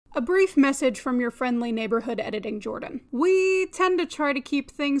A brief message from your friendly neighborhood editing Jordan. We tend to try to keep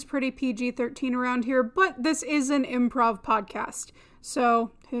things pretty PG-13 around here, but this is an improv podcast.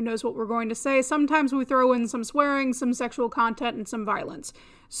 So, who knows what we're going to say. Sometimes we throw in some swearing, some sexual content, and some violence.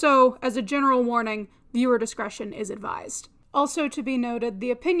 So, as a general warning, viewer discretion is advised. Also to be noted,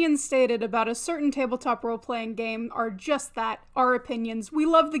 the opinions stated about a certain tabletop role-playing game are just that, our opinions. We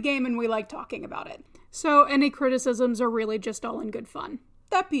love the game and we like talking about it. So any criticisms are really just all in good fun.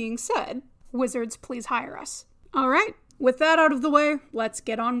 That being said, wizards, please hire us. Alright, with that out of the way, let's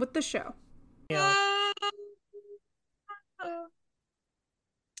get on with the show.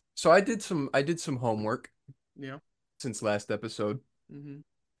 So I did some homework. Yeah. Since last episode. Mm-hmm.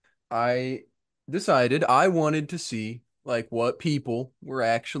 I decided I wanted to see what people were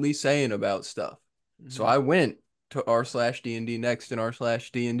actually saying about stuff. Mm-hmm. So I went to r/D&D next and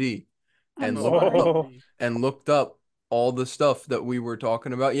r/D&D and looked up all the stuff that we were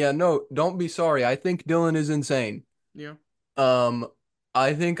talking about. Yeah, no, don't be sorry. I think Dylan is insane. Yeah.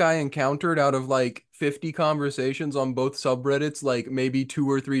 I think I encountered out of 50 conversations on both subreddits, maybe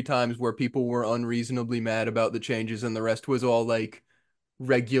 2 or 3 times where people were unreasonably mad about the changes and the rest was all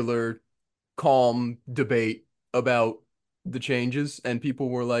regular, calm debate about the changes. And people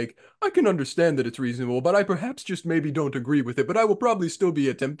were like, I can understand that it's reasonable, but I perhaps just maybe don't agree with it, but I will probably still be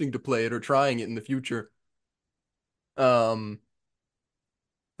attempting to play it or trying it in the future. They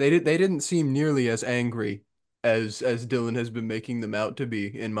didn't seem nearly as angry as Dylan has been making them out to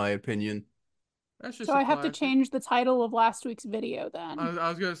be, in my opinion. That's just so I have to change the title of last week's video then. I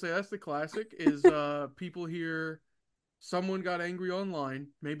was gonna say that's the classic is people hear someone got angry online,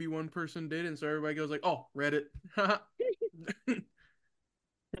 maybe one person did, and so everybody goes like, oh, Reddit.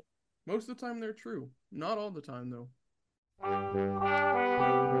 Most of the time they're true. Not all the time though.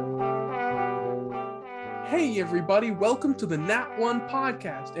 Hey everybody, welcome to the Nat One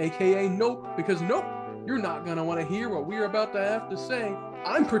Podcast, aka Nope, because nope, you're not gonna want to hear what we're about to have to say.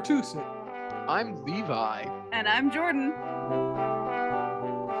 I'm Pertuset. I'm Levi. And I'm Jordan.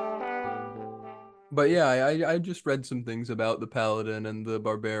 But yeah, I just read some things about the paladin and the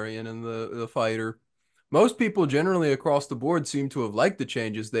barbarian and the fighter. Most people generally across the board seem to have liked the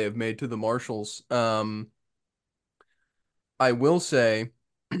changes they have made to the marshals. I will say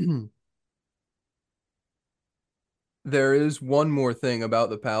there is one more thing about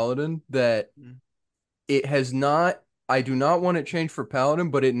the paladin that it has not. I do not want it changed for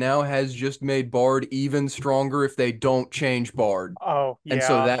paladin, but it now has just made bard even stronger if they don't change bard. Oh, yeah. And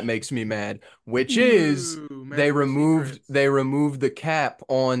so that makes me mad. Which is they removed the cap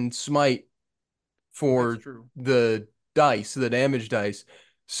on smite for the dice, the damage dice.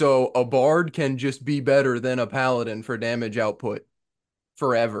 So a bard can just be better than a paladin for damage output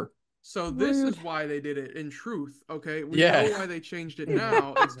forever. So this is why they did it in truth, okay? We know why they changed it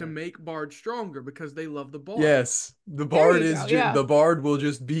now. It's to make bard stronger because they love the bard. Yes, the bard the bard will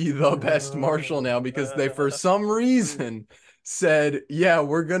just be the best marshal now because they for some reason said, yeah,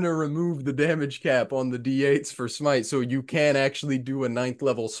 we're gonna remove the damage cap on the D8s for smite, so you can actually do a 9th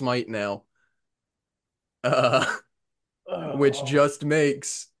level smite now. Which just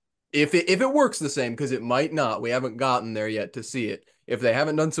makes if it works the same, because it might not. We haven't gotten there yet to see it. If they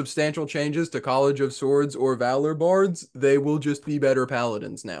haven't done substantial changes to College of Swords or Valor Bards, they will just be better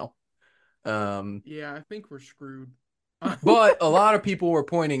paladins now. Yeah, I think we're screwed. But a lot of people were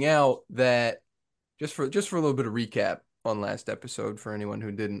pointing out that just for a little bit of recap on last episode for anyone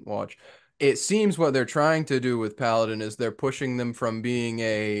who didn't watch, it seems what they're trying to do with paladin is they're pushing them from being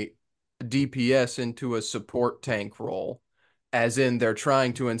a DPS into a support tank role. As in, they're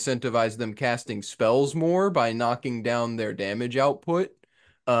trying to incentivize them casting spells more by knocking down their damage output.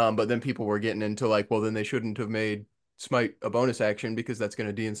 But then people were getting into well, then they shouldn't have made smite a bonus action because that's going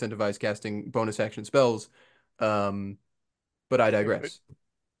to de-incentivize casting bonus action spells. But I digress.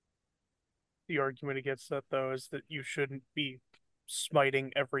 The argument against that, though, is that you shouldn't be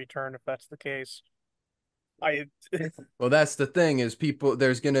smiting every turn if that's the case. Well, that's the thing is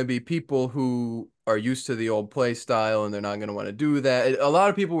there's going to be people who are used to the old play style and they're not going to want to do that. A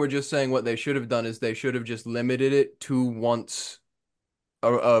lot of people were just saying what they should have done is they should have just limited it to once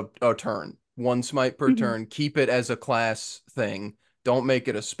a turn, 1 smite per turn, keep it as a class thing. Don't make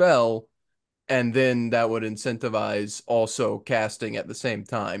it a spell. And then that would incentivize also casting at the same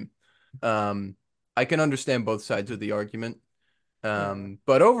time. I can understand both sides of the argument.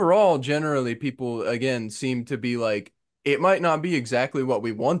 But overall, generally, people, again, seem to be like, it might not be exactly what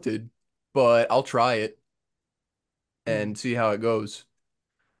we wanted, but I'll try it and see how it goes.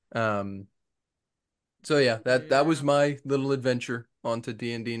 So yeah, that was my little adventure onto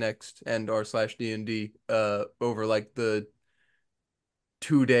D&D Next and r/D&D over the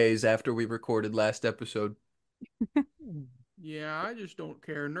 2 days after we recorded last episode. Yeah, I just don't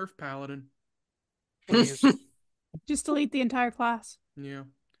care. Nerf Paladin. Please. Just delete the entire class. Yeah.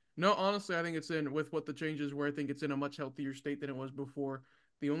 No, honestly, I think it's in with what the changes were. I think it's in a much healthier state than it was before.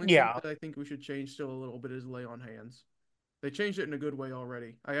 The only thing Yeah. that I think we should change still a little bit is lay on hands. They changed it in a good way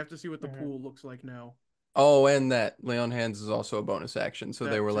already. I have to see what the Mhm. pool looks like now. Oh, and that lay on hands is also a bonus action. So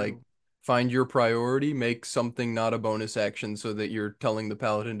they That were like, too. find your priority, make something not a bonus action so that you're telling the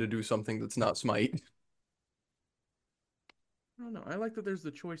paladin to do something that's not smite. I don't know. I like that there's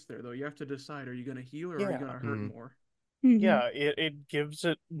the choice there, though. You have to decide, are you going to heal or are you Yeah. going to hurt Mhm. more? Yeah, it gives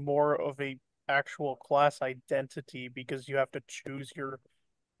it more of a actual class identity because you have to choose your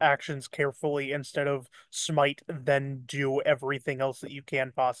actions carefully instead of smite, then do everything else that you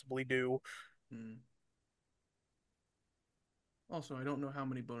can possibly do. Hmm. Also, I don't know how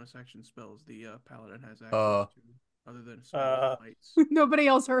many bonus action spells the paladin has access Uh, to, other than Uh, smites. Nobody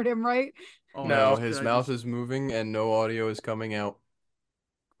else heard him, right? Oh, no, No. his I mouth just is moving and no audio is coming out.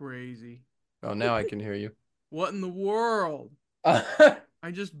 crazy. Oh, now I can hear you. What in the world? Uh,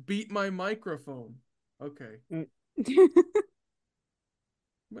 I just beat my microphone. Okay.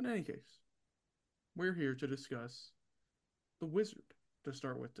 But in any case, we're here to discuss the wizard to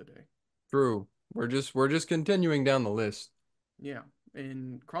start with today. True. We're just continuing down the list. Yeah,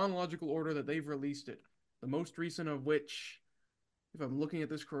 in chronological order that they've released it. The most recent of which, if I'm looking at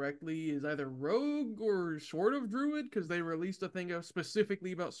this correctly, is either Rogue or Sword of Druid, because they released a thing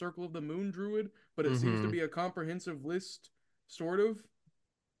specifically about Circle of the Moon Druid, but it seems to Mm-hmm. be a comprehensive list, sort of.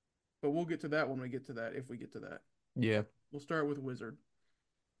 But we'll get to that when we get to that, if we get to that. Yeah. We'll start with Wizard.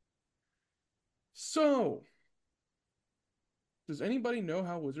 So, does anybody know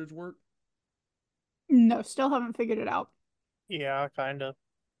how wizards work? No, still haven't figured it out. Yeah, kind of.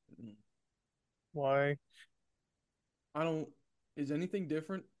 Why? I don't. Is anything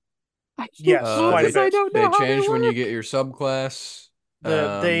different? I Yes, quite a promise I bit. don't They know how they changed when you work. get your subclass.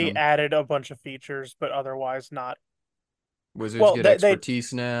 They added a bunch of features, but otherwise not. Wizards Well, get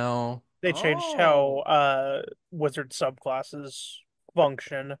expertise now. they changed how Oh, wizard subclasses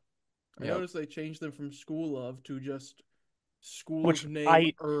function, I Yep. noticed they changed them from School of to just School which of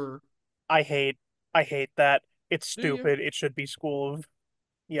Name Er. I hate. I hate that. It's Do you? stupid. It should be school of.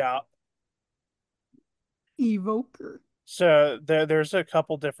 Yeah. Evoker. So there's a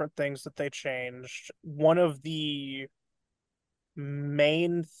couple different things that they changed. One of the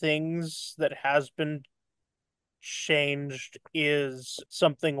main things that has been changed is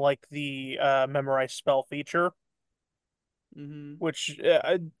something like the memorize spell feature, Mm-hmm. which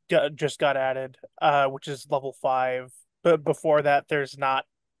just got added, which is level 5. But before that, there's not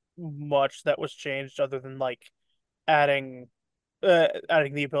much that was changed other than like adding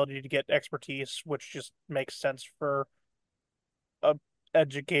adding the ability to get expertise, which just makes sense for a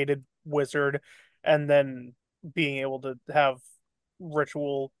educated wizard, and then being able to have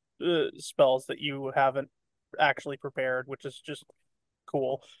ritual spells that you haven't actually prepared, which is just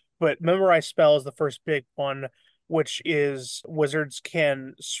cool. But memorize spell is the first big one, which is wizards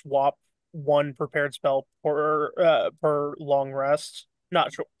can swap one prepared spell per long rest.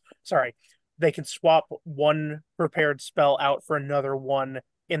 Not sure. Sorry, they can swap one prepared spell out for another one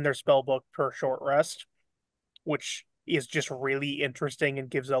in their spell book per short rest, which is just really interesting and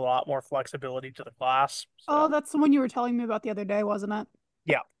gives a lot more flexibility to the class. Oh, So that's the one you were telling me about the other day, wasn't it?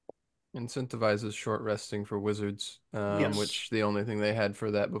 yeah, Incentivizes short resting for wizards, yes, which the only thing they had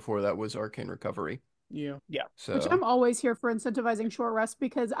for that before that was arcane recovery. Yeah. yeah. Which So, I'm always here for incentivizing short rest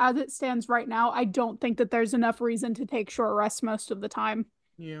because as it stands right now, I don't think that there's enough reason to take short rest most of the time.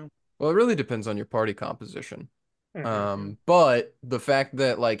 Yeah. well, it really depends on your party composition. Mhm. But the fact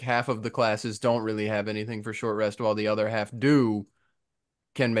that like half of the classes don't really have anything for short rest while the other half do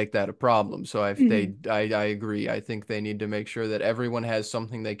can make that a problem. So I agree. I think they need to make sure that everyone has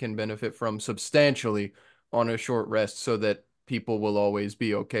something they can benefit from substantially on a short rest so that people will always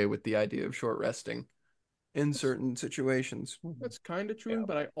be okay with the idea of short resting in certain situations. That's kind of true, Yeah.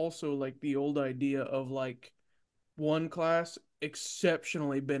 but I also like the old idea of like one class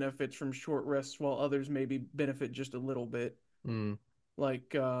exceptionally benefits from short rests while others maybe benefit just a little bit. Mm,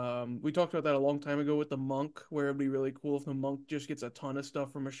 Like we talked about that a long time ago with the monk, where it'd be really cool if the monk just gets a ton of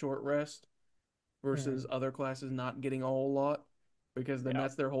stuff from a short rest versus Mhm. other classes not getting a whole lot. Because then Yeah.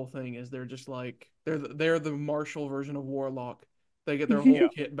 that's their whole thing is they're just like they're the martial version of warlock. They get their whole Yeah.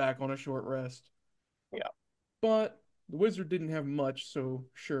 kit back on a short rest. Yeah. But the wizard didn't have much, so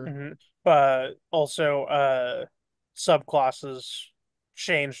sure. Mhm. Also, subclasses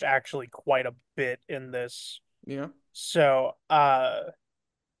changed actually quite a bit in this. Yeah. So, uh,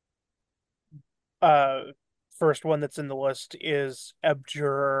 first one that's in the list is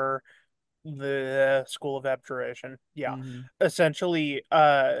Abjure, the School of Abjuration. Yeah. Mhm. Essentially,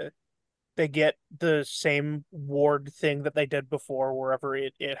 they get the same ward thing that they did before, wherever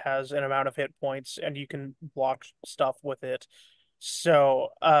it has an amount of hit points and you can block stuff with it. So,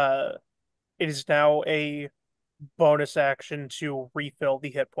 it is now a bonus action to refill the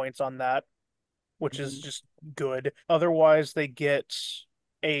hit points on that, which is Mhm. just good. Otherwise, they get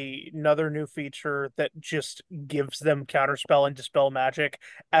another new feature that just gives them counterspell and dispel magic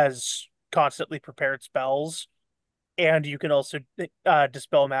as constantly prepared spells, and you can also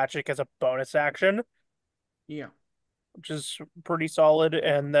dispel magic as a bonus action, Yeah. which is pretty solid.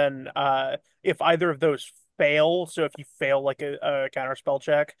 And then if either of those fail, so if you fail like a counterspell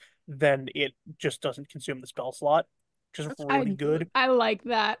check, then it just doesn't consume the spell slot, which is That's really pretty I good. good. I like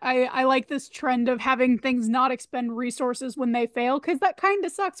that. I like this trend of having things not expend resources when they fail, because that kind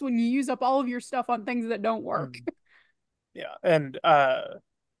of sucks when you use up all of your stuff on things that don't work. Mhm. Yeah, and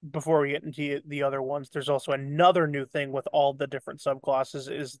before we get into the other ones, there's also another new thing with all the different subclasses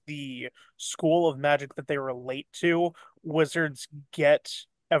is the school of magic that they relate to. Wizards get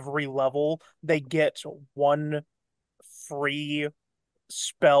every level, they get one free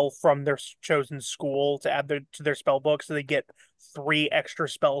spell from their chosen school to add to their spell book, so they get 3 extra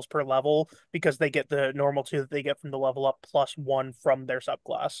spells per level because they get the normal 2 that they get from the level up plus 1 from their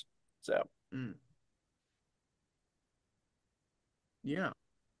subclass. So Mm. Yeah.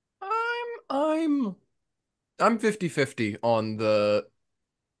 I'm I'm 50-50 on the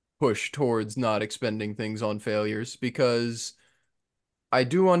push towards not expending things on failures because I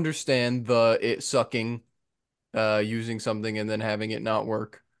do understand the it sucking using something and then having it not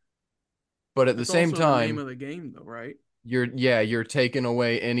work. But at the That's same also the name time, of the game, though, right? you're taking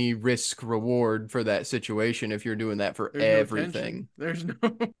away any risk reward for that situation if you're doing that for There's no tension. everything. There's no.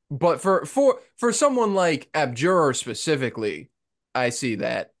 But for someone like Abjurer specifically, I see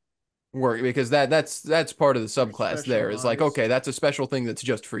that work because that's part of the They're subclass there is like, okay, specialized. that's a special thing that's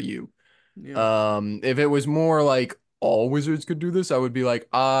just for you. Yeah. If it was more like all wizards could do this, I would be like,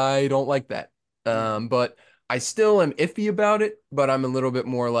 I don't like that. Yeah. But I still am iffy about it, but I'm a little bit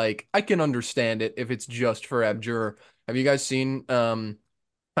more like I can understand it if it's just for Abjurer. Have you guys seen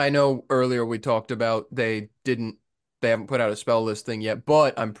I know earlier we talked about they haven't put out a spell list thing yet,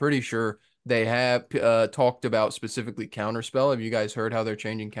 but I'm pretty sure they have talked about specifically counterspell. Have you guys heard how they're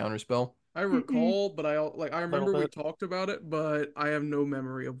changing counterspell? I Mm-mm. recall, but I little remember we bit. talked about it, but I have no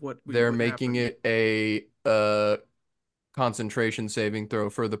memory of They're what making happened. it a concentration saving throw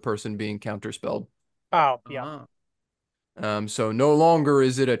for the person being counterspelled. Oh, yeah. Ah. So no longer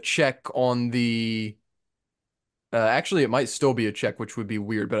is it a check on the actually it might still be a check, which would be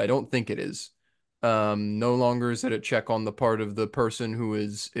weird, but I don't think it is. No longer is it a check on the part of the person who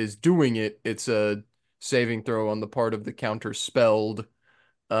is doing it. It's a saving throw on the part of the counterspelled.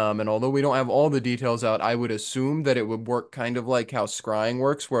 And although we don't have all the details out, I would assume that it would work kind of like how scrying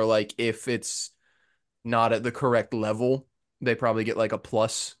works, where like if it's not at the correct level, they probably get like a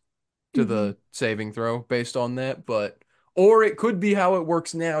plus to Mm-hmm. the saving throw based on that. But or it could be how it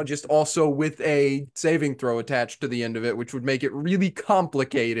works now, just also with a saving throw attached to the end of it, which would make it really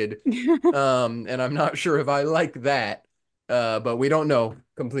complicated. And I'm not sure if I like that. But we don't know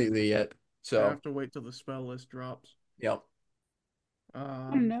completely yet. I So, have to wait till the spell list drops. yeah. I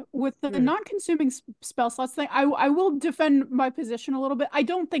don't know. With the Yeah. non-consuming spell slots thing, I will defend my position a little bit. I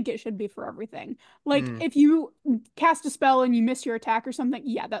don't think it should be for everything. Like Mm, if you cast a spell and you miss your attack or something,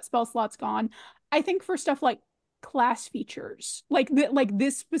 yeah, that spell slot's gone. I think for stuff like class features, like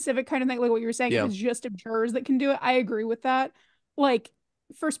this specific kind of thing, like what you were saying, if yeah. it's just observers that can do it, I agree with that. Like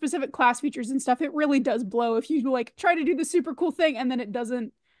for specific class features and stuff, it really does blow if you like try to do the super cool thing and then it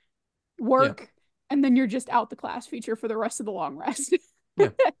doesn't Yeah. work, and then you're just out the class feature for the rest of the long rest. Yeah.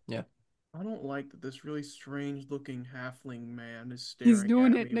 Yeah. I don't like that this really strange looking halfling man is He's staring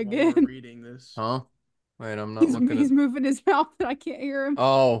doing at it me while we're again. reading this. Huh? Wait, I'm not looking at. He's moving his mouth and I can't hear him.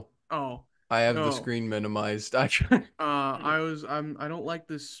 Oh, Oh, I have the no. screen minimized. I try. I don't like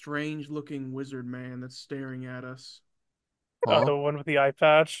this strange looking wizard man that's staring at us. Huh? The one with the eye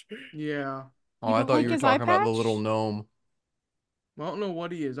patch. Yeah. Oh, You I don't thought like you were his eye talking about the little patch? gnome. Well, I don't know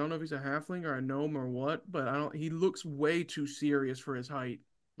what he is. I don't know if he's a halfling or a gnome or what, but I don't he looks way too serious for his height.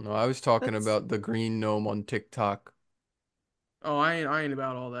 No, I was talking That's about the green gnome on TikTok. Oh, I ain't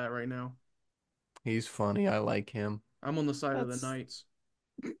about all that right now. He's funny. I like him. I'm on the side of the that's knights.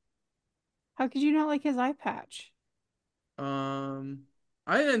 how could you not like his eye patch? Um,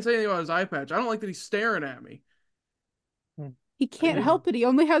 I didn't say anything about his eye patch. I don't like that he's staring at me. He I can't did. help it. He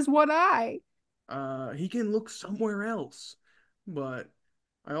only has one eye. He can look somewhere else, but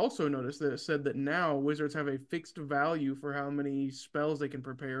I also noticed that it said that now wizards have a fixed value for how many spells they can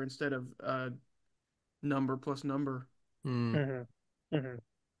prepare instead of number plus number. Hmm. Mm-hmm. Mm-hmm.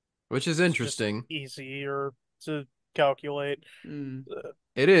 Which is It's just interesting. easier to calculate. Mm.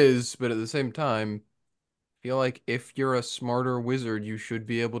 It is, but at the same time, I feel like if you're a smarter wizard, you should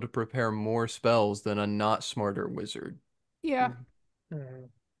be able to prepare more spells than a not smarter wizard. Yeah. Mhm.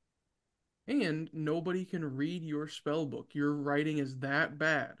 And nobody can read your spell book. Your writing is that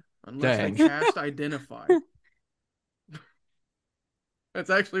bad unless they Dang. cast Identify. That's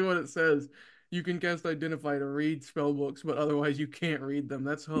actually what it says. You can cast Identify to read spell books, but otherwise you can't read them.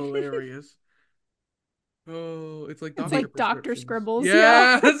 That's hilarious. Oh, it's like It's doctor like Dr. prescriptions. Scribbles,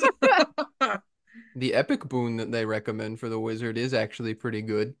 yeah. Yes. The epic boon that they recommend for the wizard is actually pretty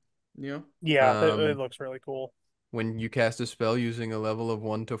good. Yeah. Yeah, it Um, looks really cool. when you cast a spell using a level of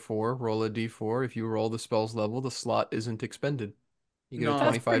 1 to 4, roll a d4. If you roll the spell's level, the slot isn't expended. You get a No.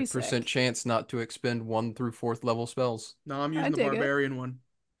 That's pretty 25% sick. chance not to expend 1 through 4th level spells. No, I'm I using the dig it. barbarian one.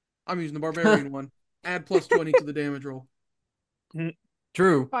 I'm using the barbarian one. Add plus 20 to the damage roll.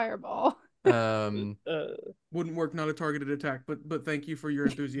 True. Fireball. Um, Wouldn't work, not a targeted attack, but thank you for your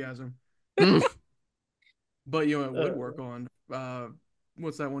enthusiasm. Magic But you know it would work on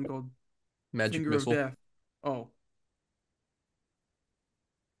what's that one called? Finger of missile. Death. Oh,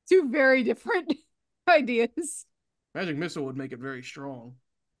 Two very different ideas. Magic Missile would make it very strong.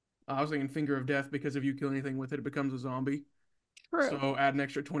 I was thinking Finger of Death because if you kill anything with it, it becomes a zombie. True. So add an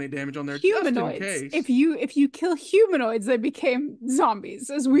extra 20 damage on there Humanoids. just in case. If you kill humanoids, they became zombies,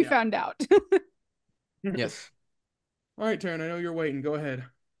 as we Yeah. found out. Yes. All right, Taryn, I know you're waiting. Go ahead.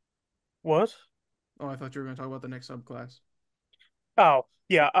 What? Oh, I thought you were going to talk about the next subclass. Oh,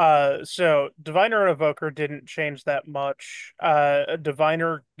 yeah, so Diviner and Evoker didn't change that much.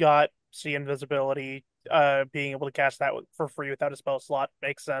 Diviner got see invisibility, being able to cast that for free without a spell slot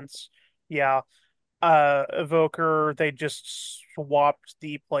makes sense. Yeah. Evoker, they just swapped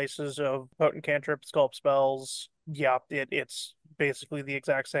the places of potent cantrip, sculpt spells. Yeah, it's basically the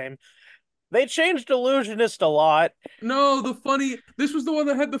exact same. They changed Illusionist a lot. No, this was the one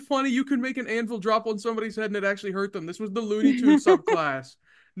that had the funny, you could make an anvil drop on somebody's head and it actually hurt them. This was the Looney Tunes subclass.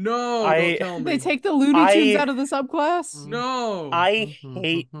 No, don't tell They me. take the Looney Tunes I- out of the subclass. No. I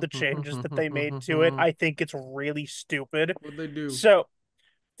hate the changes that they made to it. I think it's really stupid. What'd they do? So,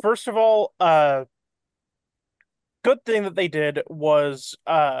 first of all, good thing that they did was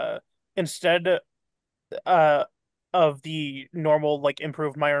instead uh of the normal like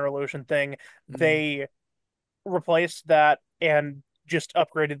improved minor illusion thing, they replaced that and just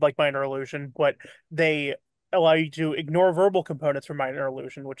upgraded like minor illusion, but they allow you to ignore verbal components from minor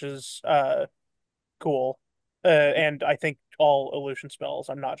illusion, which is cool. And I think all illusion spells.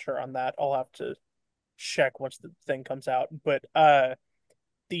 I'm not sure on that. I'll have to check once the thing comes out. But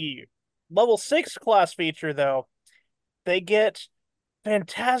the level 6 class feature though, they get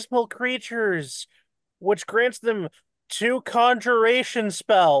phantasmal creatures, which grants them 2 conjuration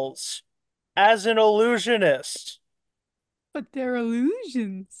spells as an illusionist. But they're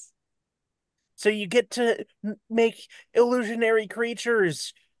illusions. So you get to make illusionary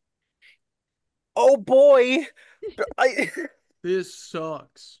creatures. Oh boy. I This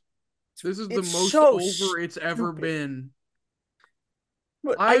sucks. This is the It's most so over it's ever stupid. been.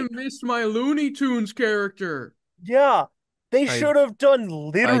 but I missed my Looney Tunes character. yeah, they I- should have done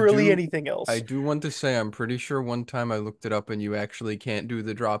literally do- anything else. I do want to say I'm pretty sure one time I looked it up and you actually can't do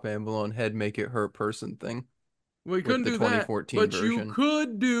the drop anvil on head make it hurt person thing. Well, you couldn't the do that, 2014 but version. you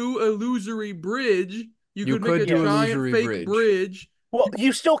could do illusory bridge. You You could make could a do giant illusory fake bridge. Well,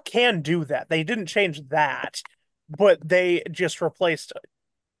 you still can do that. They didn't change that, but they just replaced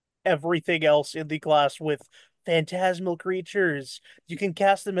everything else in the class with phantasmal creatures. You can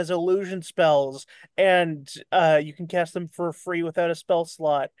cast them as illusion spells, and you can cast them for free without a spell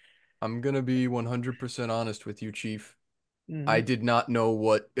slot. I'm gonna be 100% honest with you, Chief. Mhm. I did not know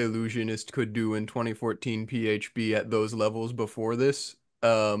what Illusionist could do in 2014 PHB at those levels before this.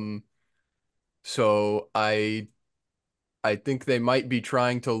 So I think they might be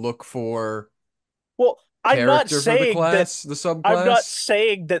trying to look for Well, I'm not character for the saying that class, the I'm not subclass.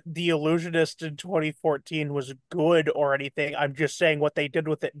 saying that the Illusionist in 2014 was good or anything. I'm just saying what they did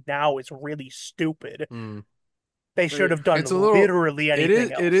with it now is really stupid. Hmm. They should have done It's a little- literally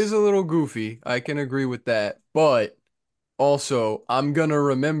anything else. It is a little goofy. I can agree with that. But also, I'm gonna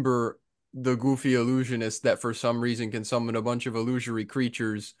remember the goofy illusionist that for some reason can summon a bunch of illusory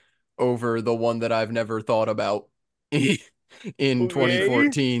creatures over the one that I've never thought about in Okay.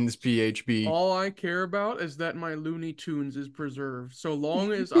 2014's PHB. All I care about is that my Looney Tunes is preserved. So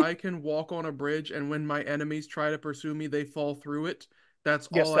long as I can walk on a bridge and when my enemies try to pursue me, they fall through it, That's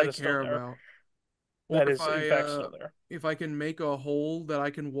Yes, all that I is still care there. about. Or That is in fact still there. if I can make a hole that I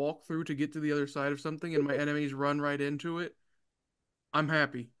can walk through to get to the other side of something and my enemies run right into it, I'm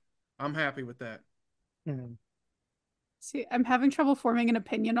happy. I'm happy with that. Mhm. See, I'm having trouble forming an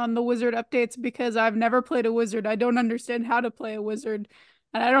opinion on the wizard updates because I've never played a wizard. I don't understand how to play a wizard,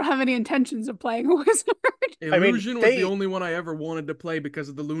 and I don't have any intentions of playing a wizard. I mean, Illusion was the only one I ever wanted to play because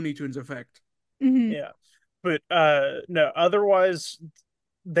of the Looney Tunes effect. Mhm. Yeah. But no, otherwise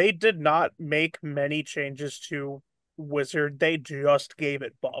they did not make many changes to Wizard. They just gave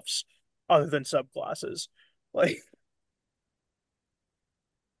it buffs other than subclasses. Like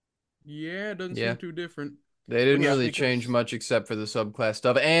Yeah, it doesn't Yeah. seem too different. They didn't Yeah, really because- change much except for the subclass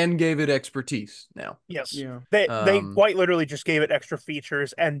stuff and gave it expertise now. yes. Yeah. They quite literally just gave it extra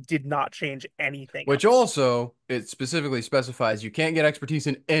features and did not change anything Which else. also, it specifically specifies you can't get expertise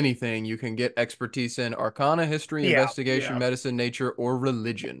in anything. You can get expertise in Arcana, History, Yeah, Investigation, yeah. Medicine, Nature, or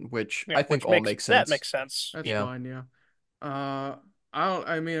Religion, which Yeah, I think which all makes sense. That makes sense. That's Yeah. fine, yeah.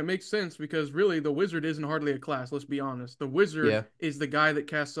 I mean, it makes sense because really the wizard isn't hardly a class, let's be honest. The wizard Yeah. is the guy that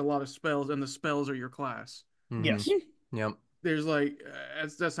casts a lot of spells, and the spells are your class. Mhm. Yes. Yep. There's like,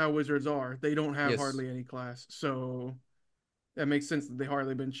 that's how wizards are. They don't have Yes. hardly any class. So that makes sense that they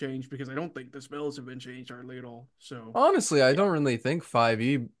hardly been changed because I don't think the spells have been changed hardly at all. So Honestly, I don't really think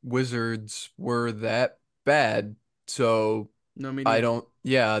 5e wizards were that bad. So no, me I neither. don't,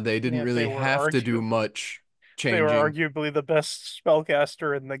 yeah, they didn't Yeah, really they were have to do much They were changing. arguably the best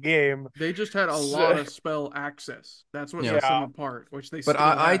spellcaster in the game. They just had a So- lot of spell access. That's what Yeah. sets them apart, which they But still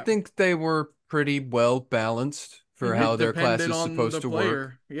I have. think they were pretty well balanced for It how their class depended is on supposed the to player.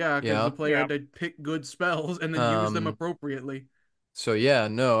 work. Yeah, because Yeah. the player Yeah. had to pick good spells and then use them Um, appropriately. So yeah,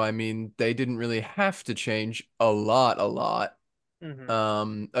 no, I mean they didn't really have to change a lot.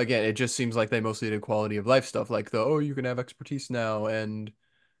 Mhm. Again, it just seems like they mostly did quality of life stuff, like you can have expertise now, and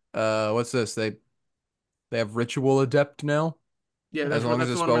what's this? They have ritual adept now. Yeah, As long as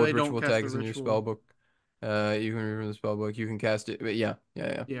that's a the one spell where with they don't ritual cast the tags in your ritual. spell book, you can read from the spell book. You can cast it. But yeah.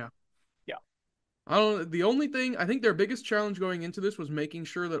 Yeah. Yeah. The only thing I think their biggest challenge going into this was making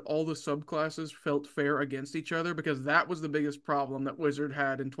sure that all the subclasses felt fair against each other because that was the biggest problem that Wizard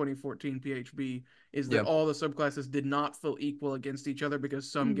had in 2014 PHB is that Yeah. all the subclasses did not feel equal against each other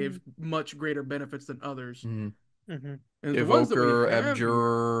because some gave much greater benefits than others. Mhm. Mhm. And the ones that we Evoker, have here-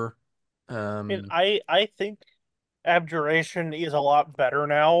 Abjurer. And I think Abjuration is a lot better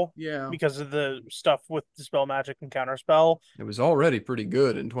now yeah, because of the stuff with Dispel Magic and Counterspell. It was already pretty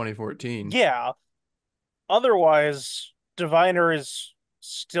good in 2014. Yeah. Otherwise, Diviner is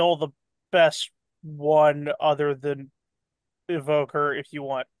still the best one other than Evoker if you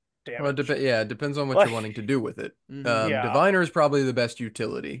want Well, damage. it depends on what Like- you're wanting to do with it. Mhm. Yeah. Diviner is probably the best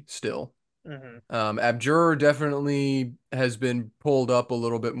utility still. Mhm. Abjurer definitely has been pulled up a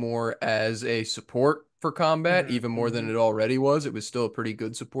little bit more as a support for combat, Mhm, even more than it already was. It was still a pretty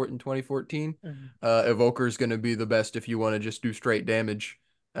good support in 2014. Mhm. Evoker is going to be the best if you want to just do straight damage.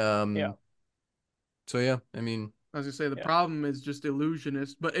 Yeah. So yeah, I mean, As I say, the Yeah. problem is just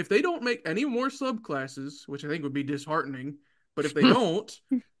illusionist. But if they don't make any more subclasses, which I think would be disheartening, but if they don't,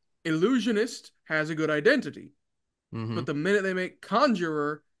 illusionist has a good identity. mhm. But the minute they make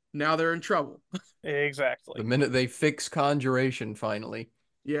conjurer, now they're in trouble. Exactly. The minute they fix conjuration, finally.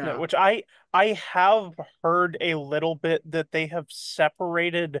 Yeah. No, which I have heard a little bit that they have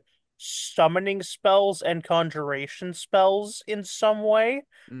separated summoning spells and conjuration spells in some way,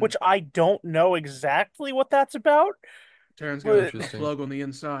 which I don't know exactly what that's about. Terran's got a Interesting. plug on the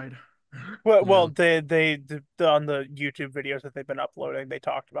inside. Well, they on the YouTube videos that they've been uploading, they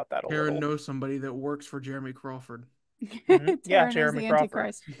talked about that a Terran little. knows somebody that works for Jeremy Crawford. Mhm. Yeah, Taryn is Jeremy the Crawford.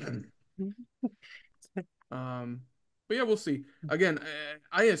 Antichrist. But yeah, we'll see. Again,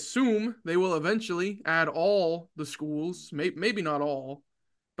 I assume they will eventually add all the schools, maybe not all,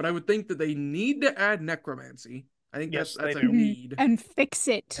 but I would think that they need to add necromancy. I think Yes, that's they a do. need, And fix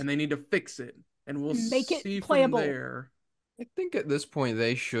it. and they need to fix it, and we'll Make it see playable. from there. I think at this point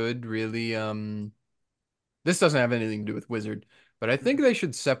they should really this doesn't have anything to do with wizard, but I think they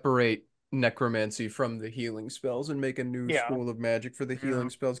should separate necromancy from the healing spells and make a new Yeah. school of magic for the Yeah. healing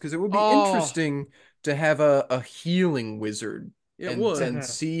spells because it would be Oh. interesting to have a healing wizard It and would. Mhm.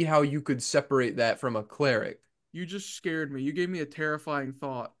 see how you could separate that from a cleric. You just scared me. You gave me a terrifying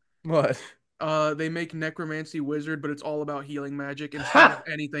thought. What? They make necromancy wizard, but it's all about healing magic instead of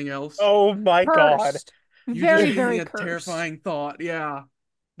anything else. Oh my god. Cursed. You Very, just gave very me a cursed. terrifying thought. Yeah.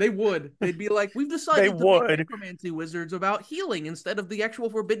 They would. They'd be like, we've decided They to would. make necromancy wizards about healing instead of the actual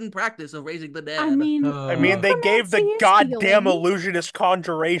forbidden practice of raising the dead. I mean, They gave the necromancy is goddamn healing. illusionist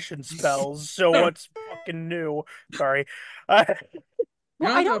conjuration spells, so what's fucking new? Sorry. Well,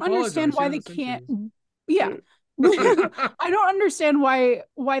 don't I have to don't understand apologize. why You're they the can't. centuries. Yeah. I don't understand why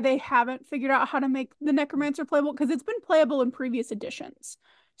they haven't figured out how to make the Necromancer playable because it's been playable in previous editions.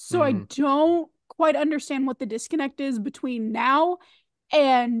 So I Mhm. don't quite understand what the disconnect is between now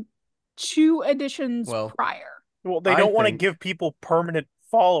and 2 editions Well, prior. Well, they I don't want to think give people permanent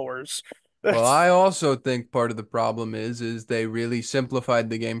followers. well, I also think part of the problem is they really simplified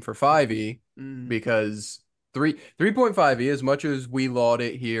the game for 5e Mm, because 3.5e, as much as we laud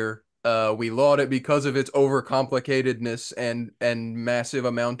it here, we laud it because of its overcomplicatedness and massive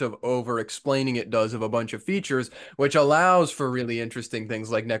amount of over explaining it does of a bunch of features, which allows for really interesting things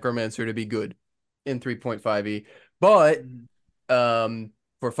like Necromancer to be good in 3.5e. But mm, um,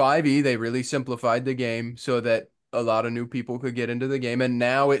 for 5e, they really simplified the game so that a lot of new people could get into the game. And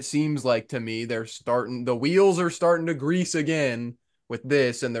now it seems like to me the wheels are starting to grease again with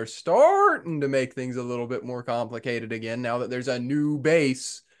this, and they're starting to make things a little bit more complicated again now that there's a new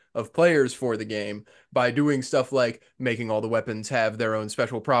base of players for the game by doing stuff like making all the weapons have their own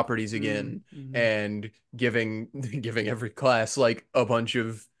special properties again mm. and giving giving every class like a bunch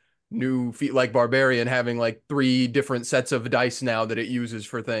of new feat like barbarian having like 3 different sets of dice now that it uses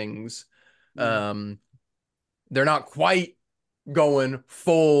for things. Yeah. um they're not quite going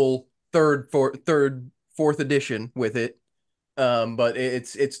full fourth edition with it, but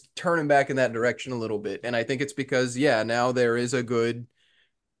it's turning back in that direction a little bit, and I think it's because yeah, now there is a good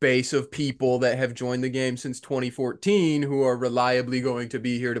base of people that have joined the game since 2014 who are reliably going to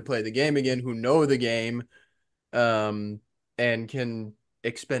be here to play the game again, who know the game, um, and can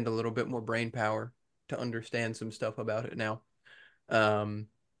expend a little bit more brain power to understand some stuff about it now. Um,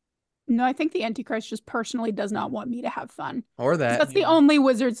 No, I think the Antichrist just personally does not want me to have fun. or 'Cause that. that's the Yeah. only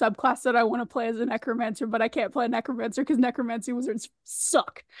wizard subclass that I want to play as a Necromancer, but I can't play a Necromancer because Necromancy wizards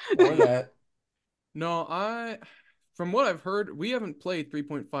suck. Or that. No, from what I've heard, we haven't played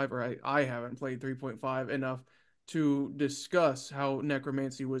 3.5, or I haven't played 3.5 enough to discuss how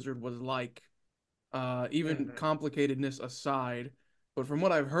Necromancy Wizard was like, even Mhm. complicatedness aside. But from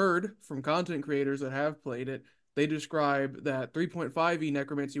what I've heard from content creators that have played it, they describe that 3.5e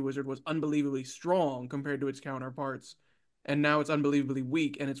Necromancy Wizard was unbelievably strong compared to its counterparts, and now it's unbelievably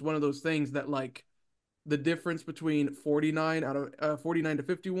weak. And it's one of those things that like the difference between 49 to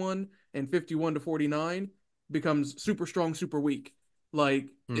 51 and 51 to 49 becomes super strong, super weak. Like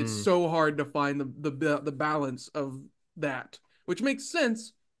it's Mm, so hard to find the balance of that, which makes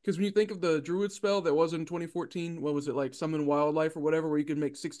sense because when you think of the druid spell that was in 2014, what was it, like summon wildlife or whatever, where you could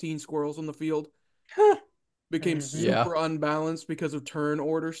make 16 squirrels on the field, became Mhm. yeah. super unbalanced because of turn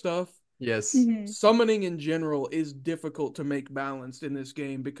order stuff. Yes. Mhm. Summoning in general is difficult to make balanced in this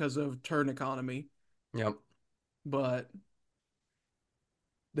game because of turn economy, Yep. but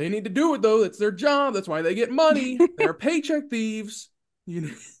they need to do it though. It's their job. That's why they get money. They're paycheck thieves. You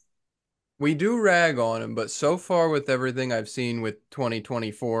know. We do rag on him, but so far with everything I've seen with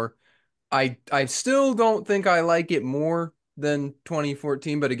 2024, I still don't think I like it more than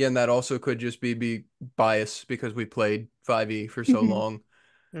 2014, but again, that also could just be bias because we played 5e for so Mhm. long.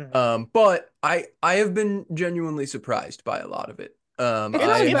 Mhm. But I have been genuinely surprised by a lot of it. It's It's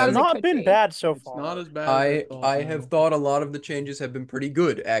not as it's bad as it not could been be. bad so It's not far. as bad as I thought, I have no. thought a lot of the changes have been pretty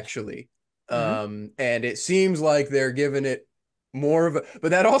good, actually. Mhm. And it seems like they're giving it more of a,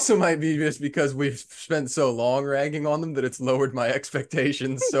 but that also might be just because we've spent so long ragging on them that it's lowered my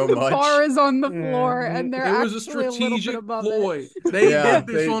expectations so The bar much. is on the floor and Mhm. they're It was a actually a little bit strategic above it. ploy. They Yeah, did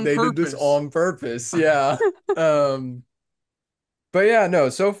this on they did this purpose. on purpose. Yeah. Um, but yeah, no,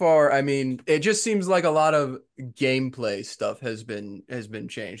 so far, I mean, it just seems like a lot of gameplay stuff has been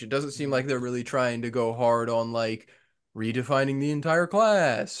changed. It doesn't seem like they're really trying to go hard on like redefining the entire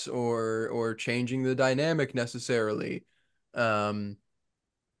class or changing the dynamic necessarily. Um,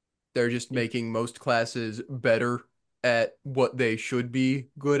 they're just Yeah, making most classes better at what they should be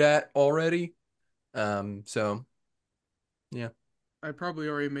good at already. So yeah. I probably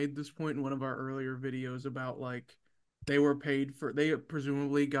already made this point in one of our earlier videos about like they were paid for, they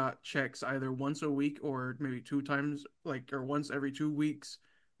presumably got checks either once a week or maybe 2 times, like, or once every 2 weeks,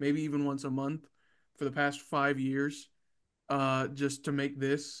 maybe even once a month for the past 5 years, just to make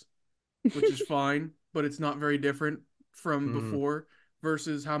this, which is fine, but it's not very different from Mhm. before.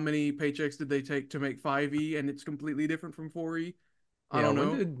 Versus how many paychecks did they take to make 5e, and it's completely different from 4e. I Yeah, don't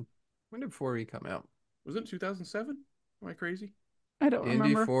know. when did 4E come out? Was it 2007? Am I crazy? I don't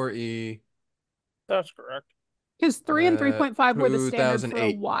Indy remember. 4E That's correct. Because 3 and 3.5 were the standard for a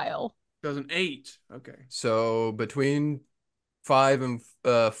 2008. while. 2008. Okay. So between 5 and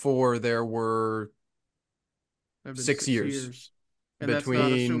 4 there were I've been 6 six years. years. And that's not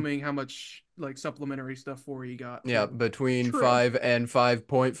Between assuming how much like supplementary stuff 4E got. yeah, too. between True. 5 and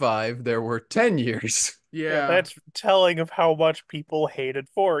 5.5, there were 10 years. Yeah, That's telling of how much people hated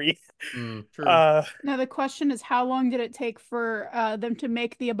 4E. Mm. true. Now the question is, how long did it take for them to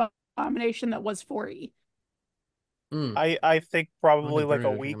make the abomination that was 4E? Mm. I think When probably did like a third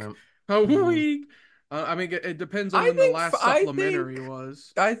edition week. come out? A Mm. week. I mean, it depends on I when the think last I supplementary think-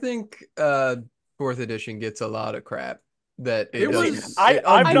 was. I think fourth edition gets a lot of crap that it It doesn't. was- it I've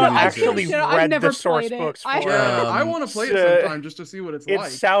I not know, I actually can't- I've read never the source played it. books I- for Yeah, it. I want to play it So, sometime just to see what it's It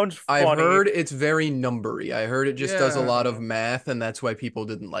like. sounds funny. I've heard it's very numbery. I heard it just does a Yeah. lot of math, and that's why people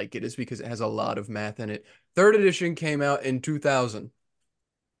didn't like it, is because it has a lot of math in it. Third edition came out in 2000.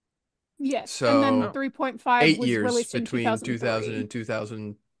 Yes, So, and then Oh. 3.5 8 was years released in between 2000 2003. and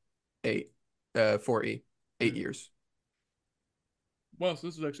 2008. 4E. 8 years. Well, so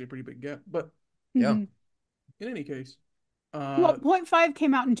this is actually a pretty big gap. But Yeah. Mhm. in any case, Well, 0.5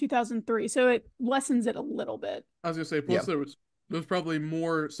 came out in 2003, so it lessens it a little bit. I was gonna say, plus Yeah. there was probably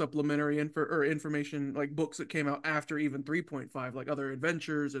more supplementary information, like books that came out after even 3.5, like other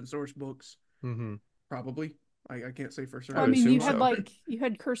adventures and source books. Mm-hmm. Probably. I can't say for certain. I would mean, you assume had so. you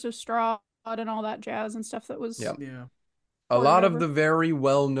had Curse of Strahd and all that jazz and stuff that was Yeah. Yeah. A Or lot of whatever. the very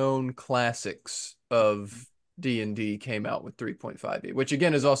well-known classics of D&D came out with 3.5e, which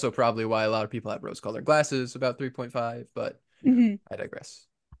again is also probably why a lot of people have rose-colored glasses about 3.5, but Mhm. I digress.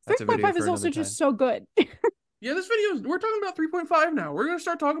 That's a video 3.5 for is also another just time. so good. Yeah, this video we're talking about 3.5 now. We're gonna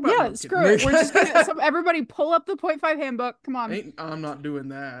start talking about Yeah, no, screw kidding. it. We're just gonna everybody pull up the 0.5 handbook. Come on. I'm not doing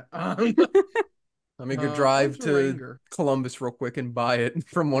that. Let me go drive what's to Ranger? Columbus real quick and buy it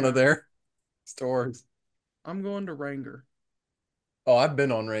from one of Yeah. their stores. I'm going to Ranger. Oh, I've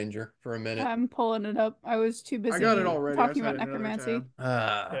been on Ranger for a minute. I'm pulling it up. I was too busy I got it already. I talking just about had another necromancy.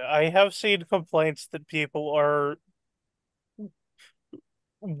 tab. I have seen complaints that people are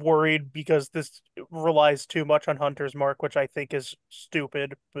worried because this relies too much on Hunter's Mark, which I think is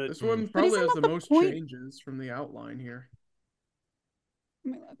stupid. But This one But probably isn't has that the the most point? changes from the outline here.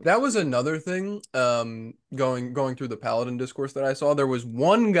 Let me look. That was another thing, going through the Paladin discourse that I saw. There was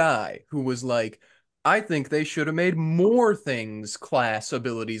one guy who was like, I think they should have made more things class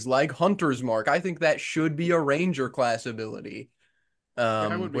abilities like Hunter's Mark. I think that should be a Ranger class ability.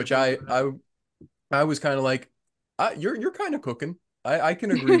 I would be Which opposed to that. I was kind of like, you're kind of cooking. I can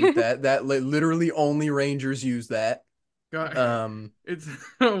agree with that. That literally only Rangers use that. God, it's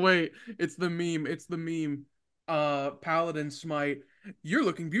wait, it's the meme. It's the meme. Paladin Smite, you're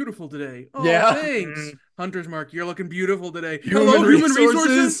looking beautiful today. Oh, Yeah. thanks. Hunter's Mark, you're looking beautiful today. Human Hello, human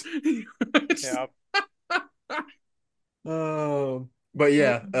resources. resources. yeah, But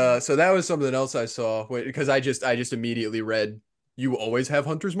yeah, so that was something else I saw because I just immediately read you always have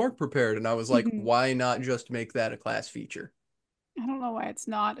Hunter's Mark prepared, and I was like, Mhm. why not just make that a class feature? I don't know why it's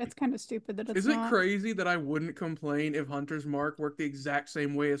not. It's kind of stupid that it's Is it not. crazy that I wouldn't complain if Hunter's Mark worked the exact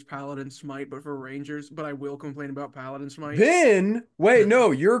same way as Paladin Smite, but for Rangers? But I will complain about Paladin Smite. Then wait,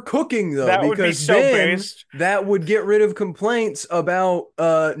 no, you're cooking though, that would be because so then based. that would get rid of complaints about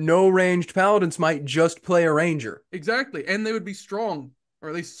no ranged paladins might just play a ranger. Exactly, and they would be strong, or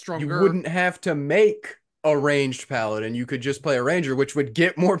at least stronger. You wouldn't have to make a ranged paladin. You could just play a ranger, which would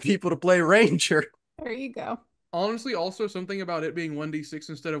get more people to play ranger. There you go. Honestly, also something about it being 1d6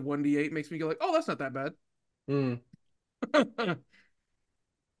 instead of 1d8 makes me go like, oh, that's not that bad.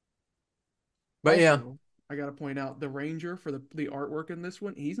 But yeah, Also, I gotta point out the ranger for the artwork in this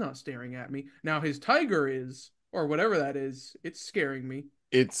one, he's not staring at me. Now his tiger is, or whatever that is, it's scaring me.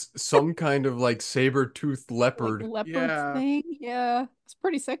 it's some kind of like saber-toothed leopard. Like leopard Yeah. thing. Yeah. It's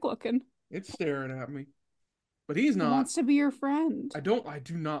pretty sick looking. It's staring at me. But he's He not. wants to be your friend. I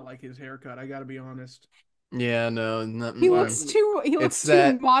do not like his haircut, I gotta be honest. Yeah, no, not, He What? looks too It's too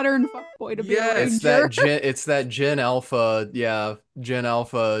that- modern fuckboy to be Yeah, a it's ranger. that Gen Alpha, yeah, Gen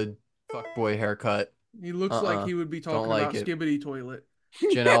Alpha fuckboy haircut. He looks like he would be talking like about it. Skibbity Toilet.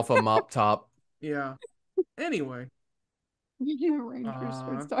 Gen Alpha mop top. Yeah. Anyway, Yeah, Ranger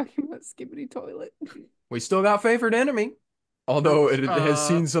starts talking about Skibbity Toilet. We still got favorite enemy, although it has Uh,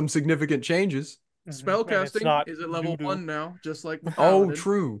 seen some significant changes. spell And it's casting not is at level doo-doo. 1 now, just like the Oh, Paladin,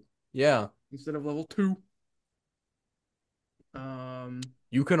 true. Yeah. instead of level 2.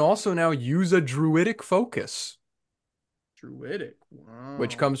 You can also now use a druidic focus, Druidic. Wow.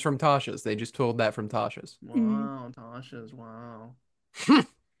 which comes from Tasha's. They just told that from Tasha's. Wow, Tasha's. Wow.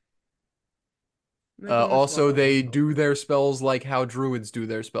 Also, they do their spells like how druids do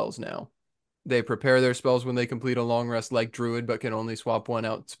their spells now. They prepare their spells when they complete a long rest like druid, but can only swap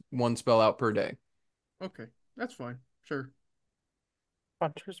one spell out per day. Okay, that's fine. Sure.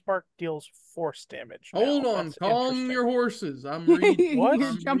 Hunter's Mark deals force damage. Hold now. on, That's calm interesting. your horses. I'm reading. What?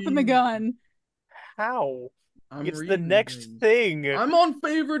 You're jumping the gun. How? I'm It's the reading next things. thing. I'm on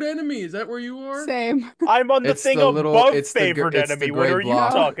favorite enemy. Is that where you are? Same. I'm on the It's thing the little- above it's the gr- favorite it's the enemy. gray What are you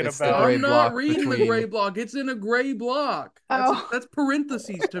block. talking It's the about? gray I'm not block reading the between- gray block. It's in a gray block. Oh. That's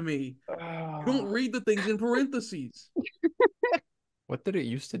parentheses to me. You don't read the things in parentheses. What did it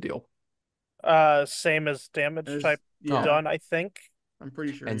used to deal? Same as damage type Yeah, done, I think. I'm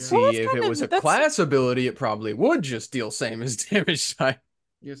pretty sure. And Yeah. see, Well, that's if kind it of- was a that's- class ability, it probably would just deal same as damage type.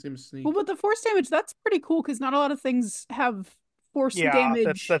 Yes, him sneak. Well, but the force damage, that's pretty cool because not a lot of things have force Yeah,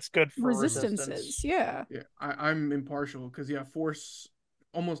 damage that's good for resistances. resistance. Yeah. Yeah, I'm impartial because force.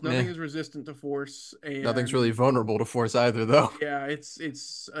 Almost nothing Yeah. is resistant to force, and Nothing's really vulnerable to force either, though. Yeah, it's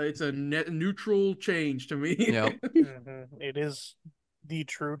a net neutral change to me. Yep. It is the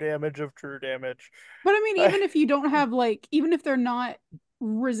true damage of true damage. But I mean, even if you don't have even if they're not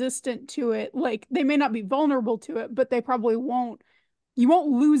resistant to it, they may not be vulnerable to it, but they probably won't. You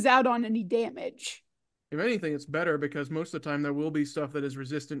won't lose out on any damage. If anything, it's better because most of the time there will be stuff that is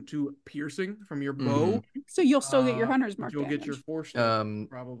resistant to piercing from your bow. So you'll still get your hunter's but mark you'll damage. get your force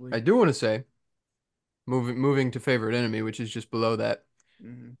probably. I do want to say, moving to favorite enemy, which is just below that.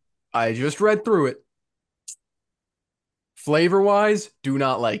 Mhm. I just read through it. Flavor-wise, do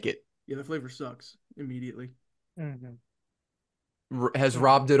not like it. Yeah, the flavor sucks immediately. Has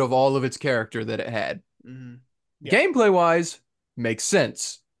robbed it of all of its character that it had. Mhm. Yeah. Gameplay-wise, makes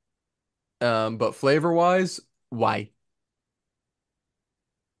sense. But flavor-wise, why?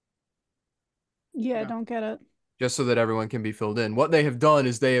 Yeah, Yeah. don't get it. Just so that everyone can be filled in. What they have done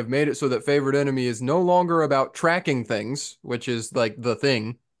is they have made it so that favorite enemy is no longer about tracking things, which is like the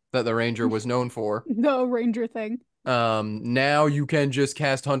thing that the ranger was known for. The ranger thing. Now you can just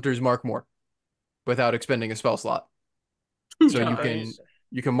cast Hunter's Mark more without expending a spell slot. So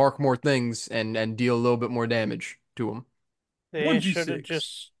you can mark more things and deal a little bit more damage to them. They 1d6. should have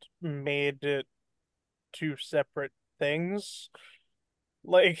just made it two separate things.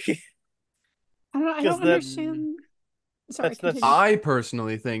 I don't know. I 'Cause don't that- understand. Sorry, that's- continue. I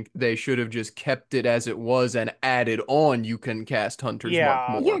personally think they should have just kept it as it was and added on you can cast Hunter's Mark Yeah.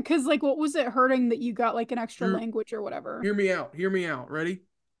 more. Yeah, because what was it hurting that you got an extra Drew, language or whatever? Hear me out. Hear me out. Ready?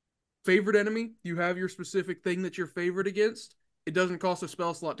 Favorite enemy. You have your specific thing that you're favored against. It doesn't cost a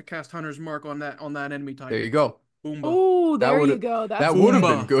spell slot to cast Hunter's Mark on that enemy type. There you go. Boomba. Oh, That there you would've- go. That's That would have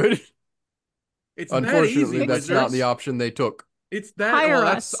been Boomba. good. It's that Unfortunately, easy. that's not the option they took. It's that. Hire Well,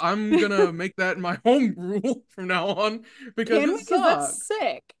 that's. us. I'm gonna make that my home rule from now on because Can we? it Because that's sucks.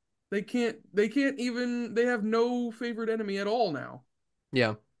 sick. They can't even. They have no favorite enemy at all now.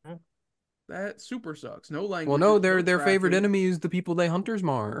 Yeah. That super sucks. No language. Well, no, their favorite enemy is the people they Hunter's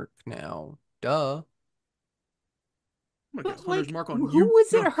Mark now. Duh. I'm gonna But cast Hunter's Mark on who you.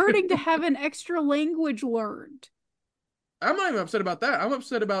 was it No. hurting to have an extra language learned? I'm not even upset about that. I'm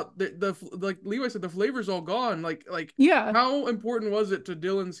upset about the like Levi said, the flavor's all gone. Like Yeah, how important was it to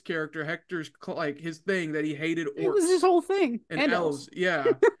Dylan's character, Hector's his thing that he hated orcs it was his whole thing. and elves? Yeah,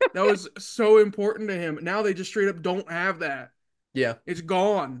 that was so important to him. Now they just straight up don't have that. Yeah. It's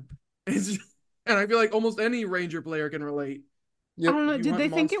gone. And I feel like almost any ranger player can relate. I don't know. You Did they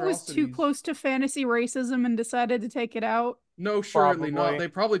want think it was too monstrosities. close to fantasy racism and decided to take it out? No, surely not. Probably. They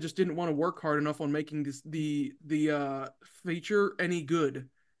probably just didn't want to work hard enough on making the feature any good.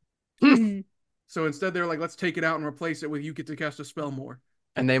 Mhm. So instead, they're like, let's take it out and replace it with you get to cast a spell more.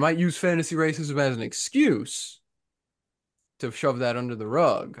 And they might use fantasy racism as an excuse to shove that under the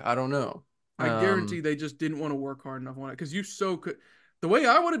rug. I don't know. I guarantee they just didn't want to work hard enough on it because you so could. The way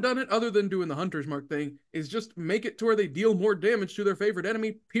I would have done it, other than doing the Hunter's Mark thing, is just make it to where they deal more damage to their favorite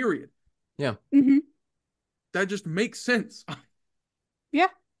enemy. Period. Mhm. That just makes sense. Yeah.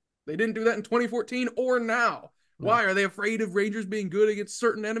 They didn't do that in 2014 or now. No. Why are they afraid of Rangers being good against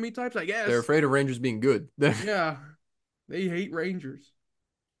certain enemy types? I guess They're afraid of Rangers being good. Yeah, they hate Rangers.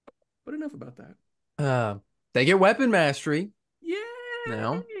 But enough about that. They get weapon mastery. Yeah,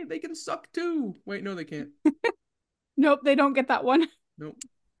 No. they can suck too. Wait, no, they can't. Nope, they don't get that one. Nope.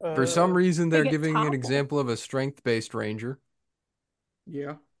 For some reason, they they're get giving an toppled. example of a strength-based ranger.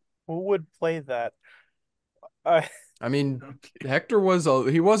 Yeah. Who would play that? I mean, Okay. Hector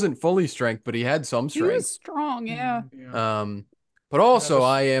he wasn't fully strength, but he had some He was strength. strong, yeah. Yeah. But also, this-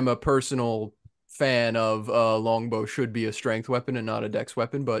 I am a personal fan of longbow should be a strength weapon and not a dex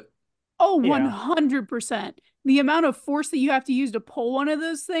weapon. But Oh, Yeah. 100%. The amount of force that you have to use to pull one of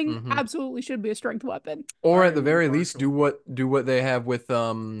those things Mhm. absolutely should be a strength weapon. or I at the am very least, impartial. do what they have with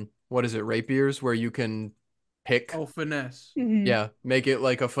what is it, rapiers, where you can pick. Oh, finesse. Mhm. Yeah, make it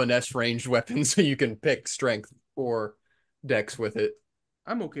like a finesse ranged weapon so you can pick strength or dex with it.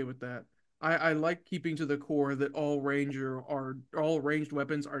 I'm okay with that. I like keeping to the core that all ranged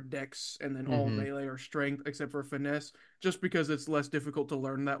weapons are dex, and then all Mm-hmm. melee are strength, except for finesse, just because it's less difficult to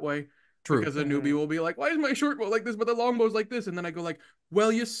learn that way. True. Because a newbie will be like, "Why is my short bow like this, but the longbow's like this?" And then I go like,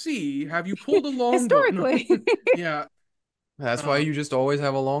 "Well, you see, have you pulled a longbow?" No. Historically. Yeah, That's why you just always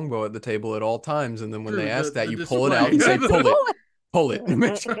have a longbow at the table at all times, and then when true. they ask that, The you pull it out and discipline. say, "Pull it, pull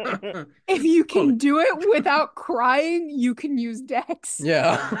it." If you Pull can it. do it without crying, you can use Dex.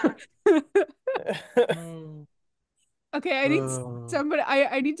 Yeah. Oh. Okay, I need somebody.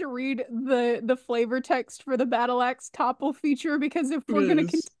 I need to read the flavor text for the battle axe topple feature, because if we're gonna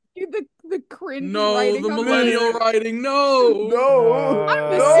Yes. continue the cringe No, writing the on millennial this, writing. No. No.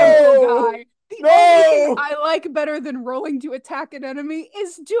 I'm the No. simple guy. The only thing No. I like better than rolling to attack an enemy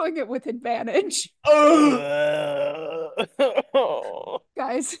is doing it with advantage.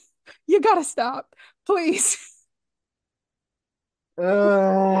 Guys, you gotta stop, please.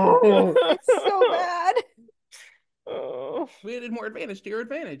 It's so bad. We added more advantage to your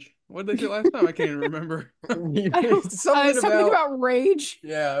advantage. What did they say last time? I can't even remember. Something about rage.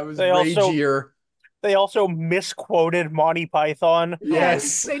 Yeah, it was They also- ragier. They also misquoted Monty Python.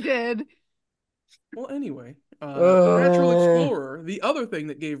 Yes. They did. Well, anyway, Natural Explorer. The other thing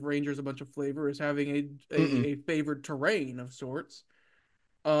that gave Rangers a bunch of flavor is having a favored terrain of sorts.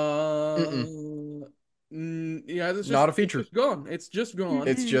 Yeah, it's just, Not a feature. It's just gone. It's just gone.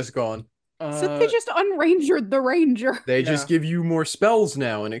 It's just gone. So they just unrangered the ranger. They just give you more spells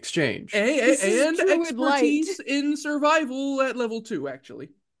now in exchange. This is and Druid Light. expertise in survival at level 2, actually.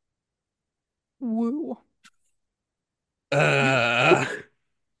 Woo.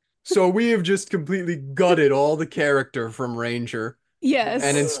 So we have just completely gutted all the character from Ranger. Yes.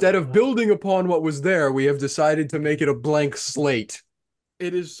 And instead of building upon what was there, we have decided to make it a blank slate.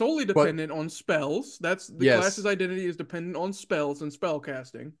 It is solely dependent on spells. That's the class's identity is dependent on spells and spell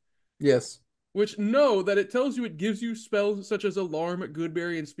casting. Yes. Which know that it tells you it gives you spells such as Alarm,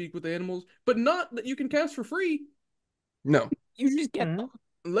 Goodberry, and Speak with Animals, but not that you can cast for free. No. You just get them.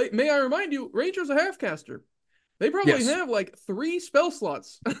 May I remind you, Ranger's a half caster. They probably have like 3 spell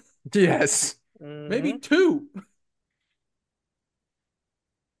slots. Yes. Maybe 2.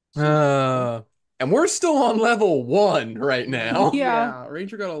 And we're still on level 1 right now. Yeah.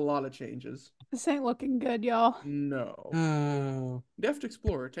 Ranger got a lot of changes. This ain't looking good, y'all. No. Deft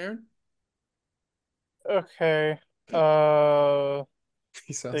Explorer, Taryn. Okay.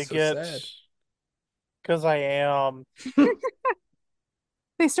 He sounds They so get sad. because I am.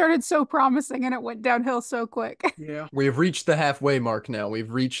 They started so promising and it went downhill so quick. Yeah. We have reached the halfway mark now. We've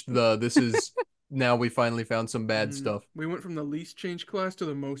reached this is now we finally found some bad stuff. We went from the least changed class to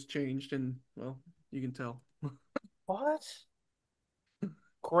the most changed, and well, you can tell. What?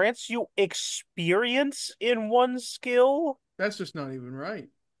 Grants you experience in one skill That's just not even right.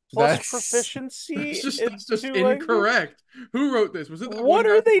 plus proficiency. That's just in two languages? incorrect. Who wrote this? Was it that What one guy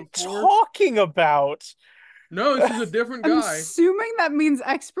are they from before? talking about? No, this is a different I'm guy. assuming that means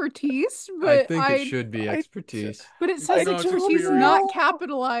expertise, but I think it should be expertise. But it says No, it's expertise experience. not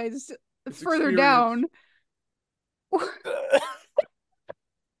capitalized It's further experience. down.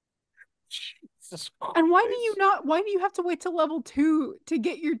 Jesus And why do Christ. you not? Why do you have to wait till level 2 to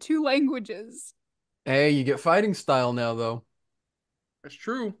get your 2 languages? Hey, you get fighting style now, though. That's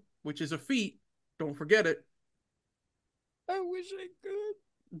true, which is a feat. Don't forget it. I wish I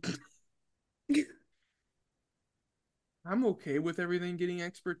could. I'm okay with everything getting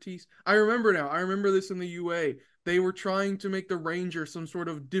expertise. I remember now. I remember this in the UA. They were trying to make the Ranger some sort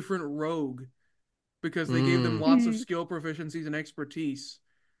of different rogue because they gave them lots of skill proficiencies and expertise.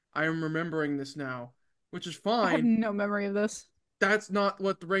 I am remembering this now, which is fine. I have no memory of this. That's not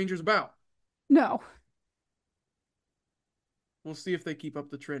what the Ranger's about. No. We'll see if they keep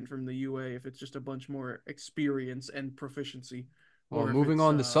up the trend from the UA, if it's just a bunch more experience and proficiency. Well, or if moving it's,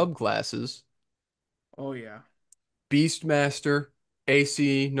 on to subclasses. Oh, yeah. Beastmaster,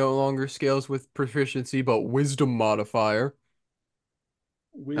 AC no longer scales with proficiency, but wisdom modifier.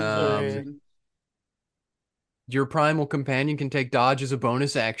 Wisdom. Your primal companion can take dodge as a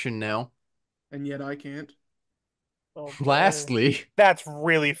bonus action now. And yet I can't. Okay. Lastly, That's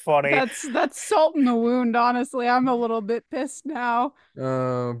really funny. That's salt in the wound, honestly. I'm a little bit pissed now.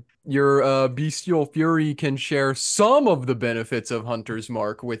 your bestial fury can share some of the benefits of Hunter's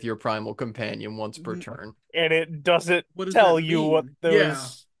Mark with your primal companion once per turn. And it doesn't What does tell that you mean? what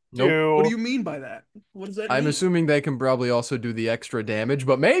those Nope. do. What do you mean by that? What does that mean? I'm assuming they can probably also do the extra damage,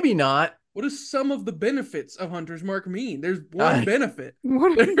 but maybe not. What does some of the benefits of Hunter's Mark mean? There's one benefit.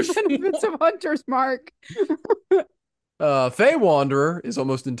 What are the There's benefits of Hunter's Mark? Fey Wanderer is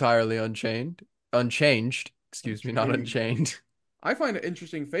almost entirely unchanged. Excuse me, not unchained. I find it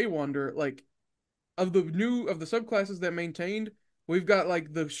interesting, Feywander, like of the subclasses that maintained, we've got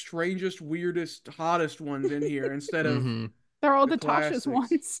like the strangest, weirdest, hottest ones in here instead of Mm-hmm. They're all the the Tasha's classics.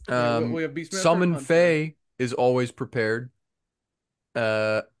 ones. Yeah, we have Beastmaster and Summon Hunter. Fae is always prepared.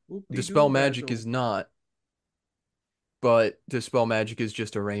 Dispel Whoop-de-doo Magic dazzle. is not. But Dispel Magic is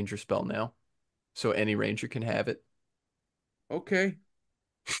just a ranger spell now. So any ranger can have it. Okay.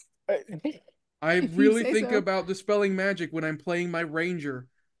 I If you really say think so. about dispelling magic when I'm playing my ranger.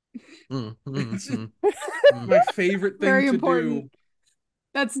 It's Mm. my favorite thing Very to important. do.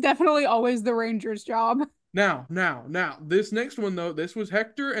 That's definitely always the ranger's job. Now, this next one though, this was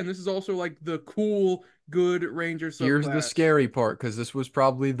Hector, and this is also like the cool, good ranger subclass. Here's the scary part, because this was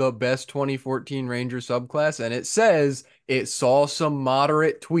probably the best 2014 ranger subclass, and it says it saw some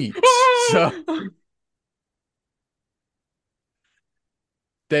moderate tweaks. So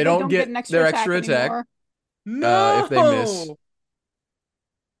they don't get an their attack extra attack. anymore. No! If they miss.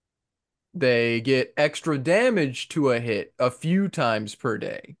 They get extra damage to a hit a few times per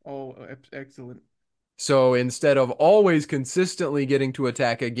day. Oh, excellent. So instead of always consistently getting to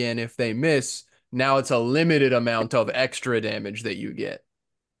attack again if they miss, now it's a limited amount of extra damage that you get.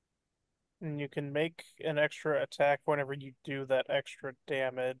 And you can make an extra attack whenever you do that extra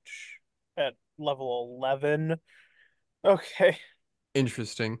damage at level 11. Okay.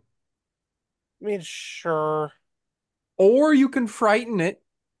 Interesting. I mean, sure. Or you can frighten it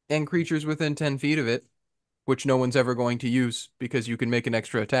and creatures within 10 feet of it, which no one's ever going to use because you can make an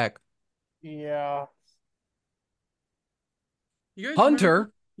extra attack. Yeah.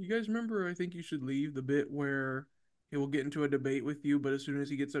 Hunter. You guys remember, I think you should leave the bit where he will get into a debate with you, but as soon as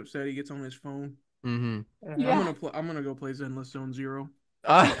he gets upset, he gets on his phone. Mm-hmm. Yeah. I'm gonna go play Zenless Zone Zero.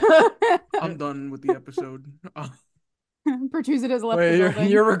 Wait, I'm done with the episode. Pertuset has left the building.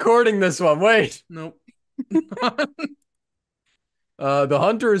 you're recording this one. Wait. Nope. The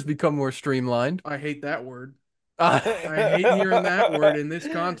hunter has become more streamlined. I hate that word. I hate hearing that word in this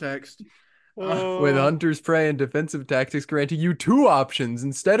context. With hunter's prey and defensive tactics granting you 2 options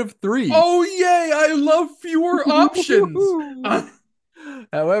instead of 3. Oh yay! I love fewer options.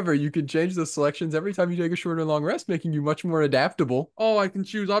 However, you can change the selections every time you take a short or long rest, making you much more adaptable. Oh, I can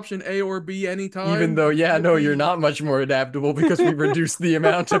choose option A or B anytime. Even though, yeah, no, you're Yippee. not much more adaptable because we reduced the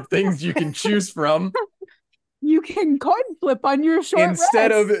amount of things you can choose from. You can coin flip on your short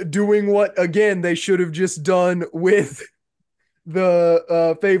Instead rest. of doing what, again, they should have just done with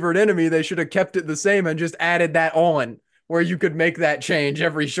the favorite enemy, they should have kept it the same and just added that on, where you could make that change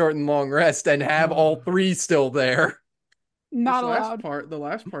every short and long rest and have all 3 still there. Not This allowed. The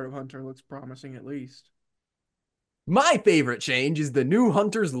last part of Hunter looks promising at least. My favorite change is the new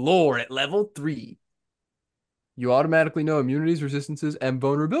Hunter's lore at level 3. You automatically know immunities, resistances, and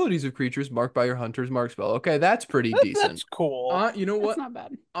vulnerabilities of creatures marked by your Hunter's Mark spell. Okay, that's pretty decent. That's cool. You know what? That's not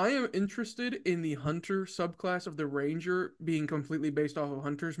bad. I am interested in the Hunter subclass of the Ranger being completely based off of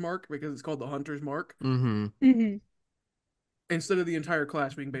Hunter's Mark because it's called the Hunter's Mark. Mm-hmm. Mm-hmm. Instead of the entire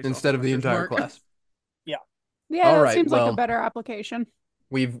class being based Instead off of the Hunter's entire Mark. class. Yeah, All that right, seems like well, a better application.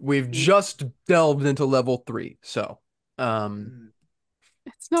 We've just delved into level 3, so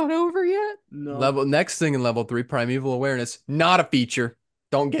It's not over yet. No. next thing in level 3, Primeval Awareness, not a feature.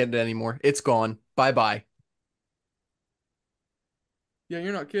 Don't get it anymore. It's gone. Bye-bye. Yeah,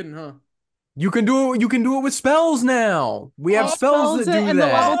 you're not kidding, huh? You can do it with spells now. We have spells that do and that.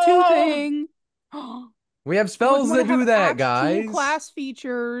 the level 2 thing. We have spells that do that, guys. Class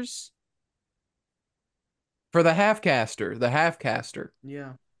features. For the half-caster.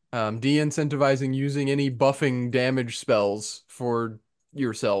 Yeah. De-incentivizing using any buffing damage spells for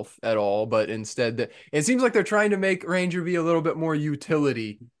yourself at all, but instead it seems like they're trying to make Ranger be a little bit more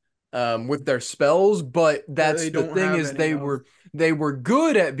utility with their spells, but that's the thing is they were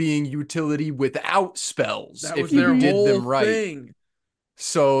good at being utility without spells That if was you their did whole them right. thing.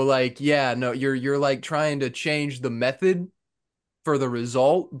 So like, yeah, no, you're like trying to change the method for the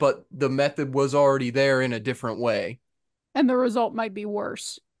result, but the method was already there in a different way. And the result might be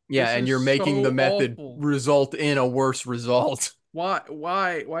worse. Yeah, This and is you're making so the method awful. result in a worse result. Why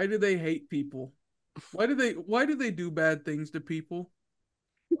do they hate people? Why do they do bad things to people?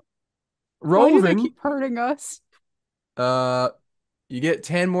 Why do they Roving, keep hurting us? you get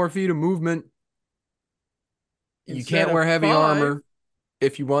 10 more feet of movement. You Instead can't of wear heavy 5, armor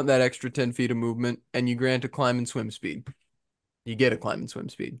if you want that extra 10 feet of movement, and you grant a climb and swim speed. You get a climb and swim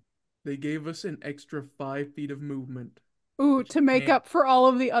speed. They gave us an extra 5 feet of movement. Ooh, to make up for all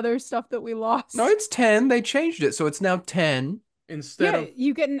of the other stuff that we lost. No, it's 10. They changed it, so it's now 10. Instead of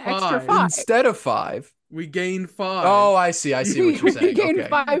you get an extra 5. 5. Instead of 5. We gain 5. Oh, I see what you're saying. We gained Okay.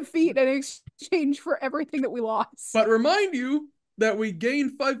 5 feet in exchange for everything that we lost. But remind you, that we gain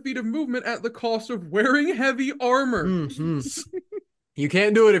 5 feet of movement at the cost of wearing heavy armor. Mhm. You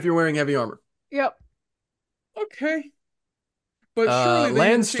can't do it if you're wearing heavy armor. Yep. Okay. But surely they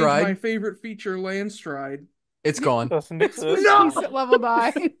didn't change Landstride. my favorite feature, Landstride. It's gone. Doesn't It's exist. released at level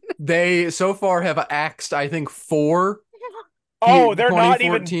 9. They so far have axed, I think, 4 Oh, they're not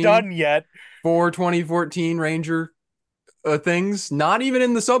even 2014. done yet. 2014 Ranger things. Not even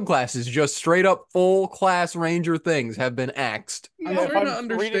in the subclasses, just straight up full class Ranger things have been axed. I'm Yeah. If starting to I'm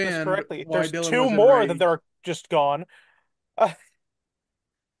reading this understand correctly, why there's Dylan 2 was more enraged. that they're just gone.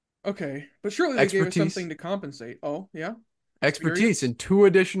 Okay, but surely they gave us Expertise. something to compensate. Oh, yeah? Expertise and 2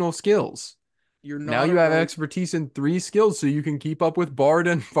 additional skills. You're not Now a you have rogue. expertise in 3 skills, so you can keep up with bards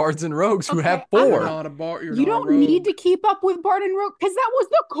and rogues who Okay, have I'm You're 4. not a bar. You're You not a don't need rogue. to keep up with Bard and Rogue because that was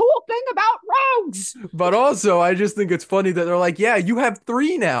the cool thing about rogues. But also, I just think it's funny that they're like, yeah, you have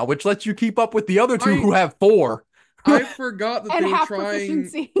 3 now, which lets you keep up with the other 2 who have 4. I forgot that And they were half trying.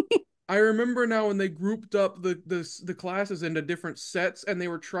 proficiency. I remember now when they grouped up the classes into different sets, and they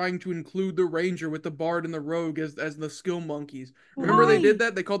were trying to include the ranger with the bard and the rogue as the skill monkeys. Remember they did Why?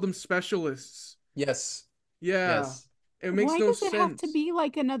 that? They called them specialists. Yes. Yeah, Yes. it makes Why no does it have to sense. be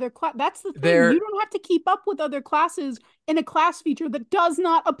like another class? That's the thing. They're- You don't have to keep up with other classes in a class feature that does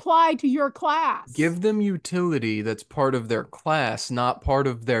not apply to your class. Give them utility that's part of their class, not part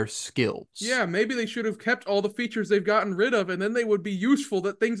of their skills. Yeah, maybe they should have kept all the features they've gotten rid of, and then they would be useful.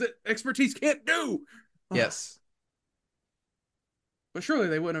 That things that expertise can't do. Yes. But surely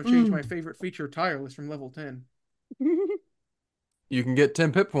they wouldn't have changed my favorite feature, tireless, from level 10. You can get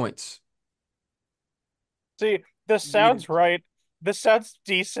 10 pit points. See, this sounds right. This sounds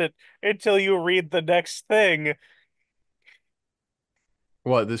decent until you read the next thing.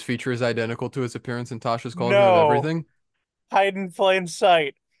 What, this feature is identical to its appearance in Tasha's Cauldron No. of Everything? Hide in plain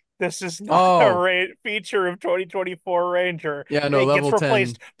sight. This is not a feature of 2024 Ranger. Yeah, no, it level gets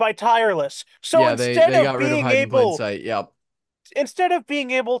replaced 10. by tireless. So Yeah, instead they got of rid of being hide in plain able, sight. Yep. instead of being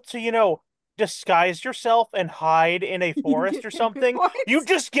able to, disguise yourself and hide in a forest get or 10 hit something, points. you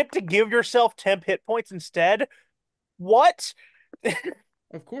just get to give yourself 10 hit points instead. What?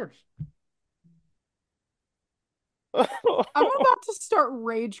 Of course. I'm about to start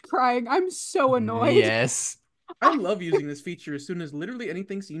rage crying. I'm so annoyed. Yes. I love using this feature as soon as literally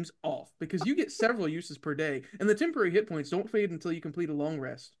anything seems off, because you get several uses per day, and the temporary hit points don't fade until you complete a long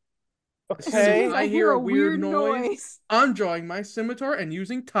rest. As soon as Okay. I hear a weird noise, I'm drawing my scimitar and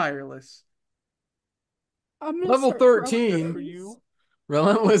using tireless. I'm gonna Level start throwing 13. For things. you.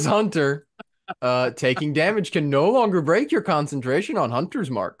 Relentless Hunter. Taking damage can no longer break your concentration on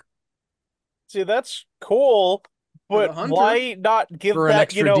Hunter's Mark. See, that's cool, For the but hunter, why not give For an that,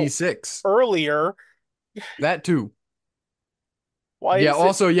 extra D6. earlier? That too. Why Yeah, is it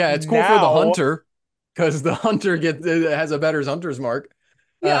also, yeah, it's cool for the now? hunter, because the hunter has a better Hunter's Mark.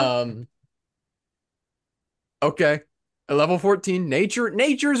 Yeah. Okay. At level 14,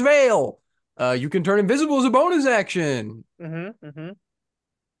 Nature's Veil. You can turn invisible as a bonus action.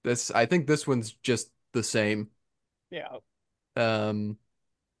 I think this one's just the same. Yeah.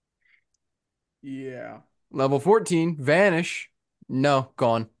 yeah. Level 14, Vanish. No,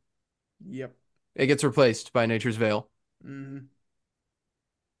 gone. Yep. It gets replaced by Nature's Veil. Mm-hmm.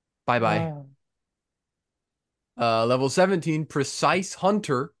 Bye-bye. Level 17, Precise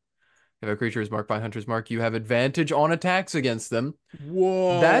Hunter. If a creature is marked by Hunter's Mark, you have advantage on attacks against them.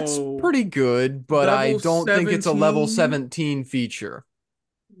 Whoa. That's pretty good, but I Level don't think it's a level 17? 17 feature.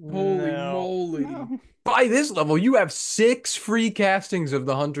 Holy No. moly. No. By this level, you have 6 free castings of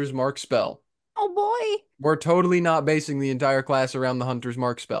the Hunter's Mark spell. Oh boy. We're totally not basing the entire class around the Hunter's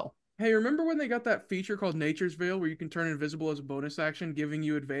Mark spell. Hey, remember when they got that feature called Nature's Veil where you can turn invisible as a bonus action, giving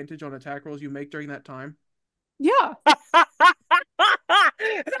you advantage on attack rolls you make during that time? Yeah.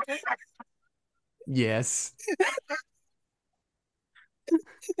 Yes.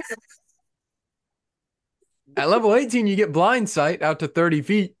 At level 18, you get Blind Sight out to 30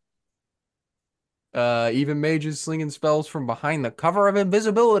 feet. Even mages slinging spells from behind the cover of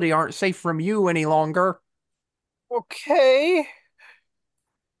invisibility aren't safe from you any longer. Okay.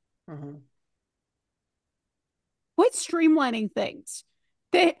 Uh-huh. Quit streamlining things.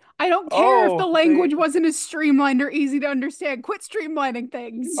 I don't care if the language wasn't as streamlined or easy to understand. Quit streamlining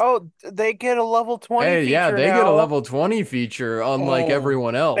things. Oh, they get a level 20 Hey, feature yeah, they now. get a level 20 feature, unlike Oh,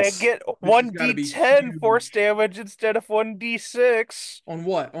 everyone else. They get has gotta be 1d10 huge. force damage instead of 1d6. On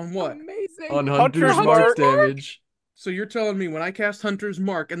what? On what? Amazing. On Hunter's Hunter's Mark. Mark damage. So you're telling me when I cast Hunter's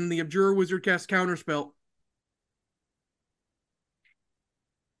Mark and then the Abjurer Wizard casts Counterspell,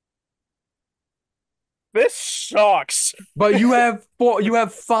 This sucks. But you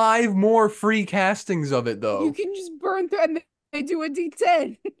have 5 more free castings of it, though. You can just burn through, and I do a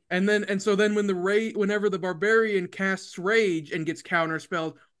D10. And so then whenever the barbarian casts rage and gets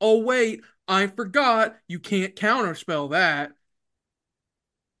counterspelled, oh wait, I forgot, you can't counterspell that.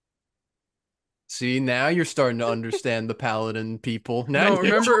 See, now you're starting to understand the paladin people. Now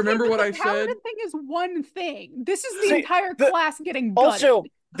No, remember what I The said? paladin thing is one thing. This is the See, entire the- class getting gutted. Also,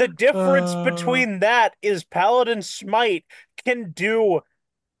 the difference between that is Paladin Smite can do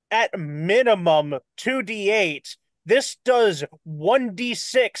at minimum 2d8. This does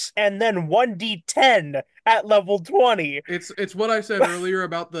 1d6 and then 1d10 at level 20. It's what I said earlier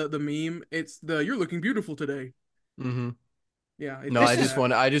about the meme. It's the "you're looking beautiful today." Mm-hmm. Yeah. No, I just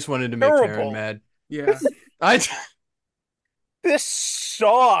wanted to make Terrible. Karen mad. Yeah. This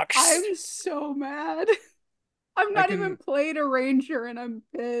sucks. I'm so mad. I've not even played a ranger and I'm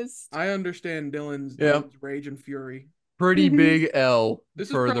pissed. I understand Dylan's rage and fury. Pretty big L This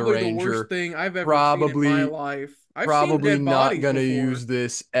is for the probably the ranger. worst thing I've ever seen in my life. I've Probably seen dead not bodies gonna before. use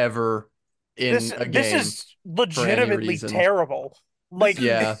this ever in a game. This is legitimately reason. terrible. Like,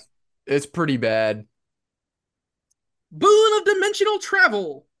 Yeah, it's pretty bad. Boon of Dimensional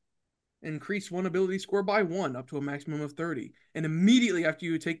Travel! Increase one ability score by 1 up to a maximum of 30. And immediately after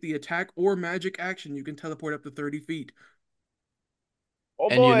you take the attack or magic action, you can teleport up to 30 feet. oh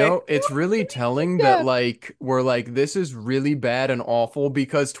And boy. you know, it's really telling that we're like, this is really bad and awful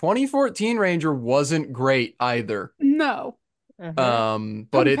because 2014 Ranger wasn't great either. No. Mhm.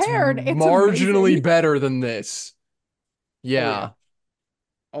 But it's Compared, it's marginally amazing. better than this. Yeah.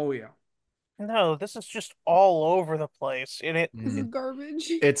 Oh, yeah. No, this is just all over the place. And This is garbage.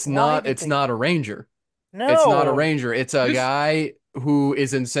 It's Why not did it's they- not a ranger. no. It's not a ranger. It's a This- guy who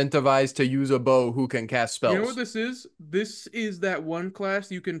is incentivized to use a bow who can cast spells. You know what this is? This is that one class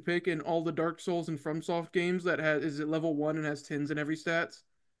you can pick in all the Dark Souls and FromSoft games that is at level 1 and has 10s in every stats.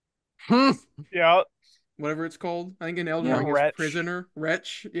 Yeah. Whatever it's called. I think in Elden Yeah, Ring Wretch. it's Prisoner.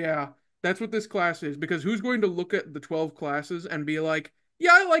 Wretch. Yeah. That's what this class is. Because who's going to look at the 12 classes and be like,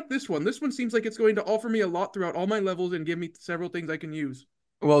 yeah, I like this one. This one seems like it's going to offer me a lot throughout all my levels and give me several things I can use.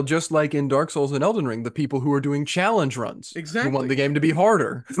 Well, just like in Dark Souls and Elden Ring, the people who are doing challenge runs. Exactly. Who want the game to be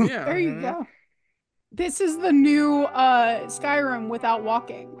harder. Yeah. There you Mhm. go. This is the new Skyrim without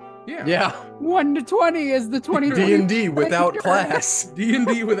walking. Yeah. Yeah. 1 to 20 is the 2020 D&D without Ranger. class.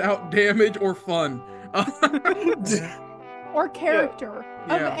 D&D without damage or fun. Or character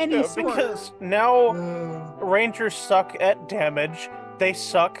Yeah. of any Yeah, sort. because now Rangers suck at damage. They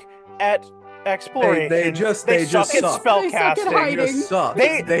suck at exploration. They just suck at suck. They suck at spellcasting. hiding. They just suck.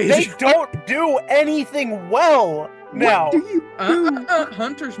 They don't do anything well now. What do you do?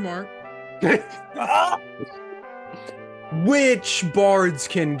 Hunter's Mark. Ah! Which bards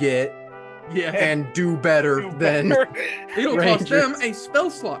can get Yeah. and do better than It'll cost them Rangers. a spell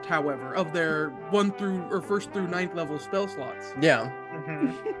slot, however, of their 1st through 9th level spell slots. yeah.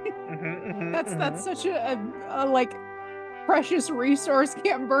 That's such a like precious resource.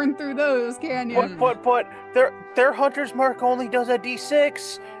 Can't burn through those, can you? But their hunter's mark only does a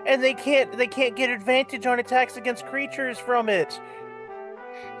d6, and they can't get advantage on attacks against creatures from it.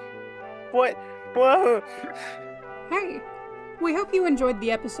 What? Whoa. Hey, we hope you enjoyed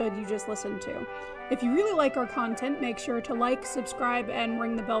the episode you just listened to. If you really like our content, make sure to like, subscribe, and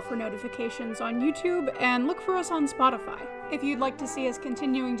ring the bell for notifications on YouTube, and look for us on Spotify. If you'd like to see us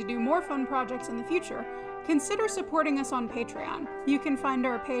continuing to do more fun projects in the future, consider supporting us on Patreon. You can find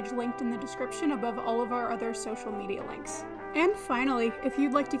our page linked in the description above all of our other social media links. And finally, if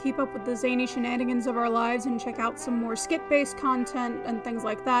you'd like to keep up with the zany shenanigans of our lives and check out some more skit-based content and things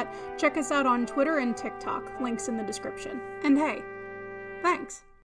like that, check us out on Twitter and TikTok, links in the description. And hey, thanks!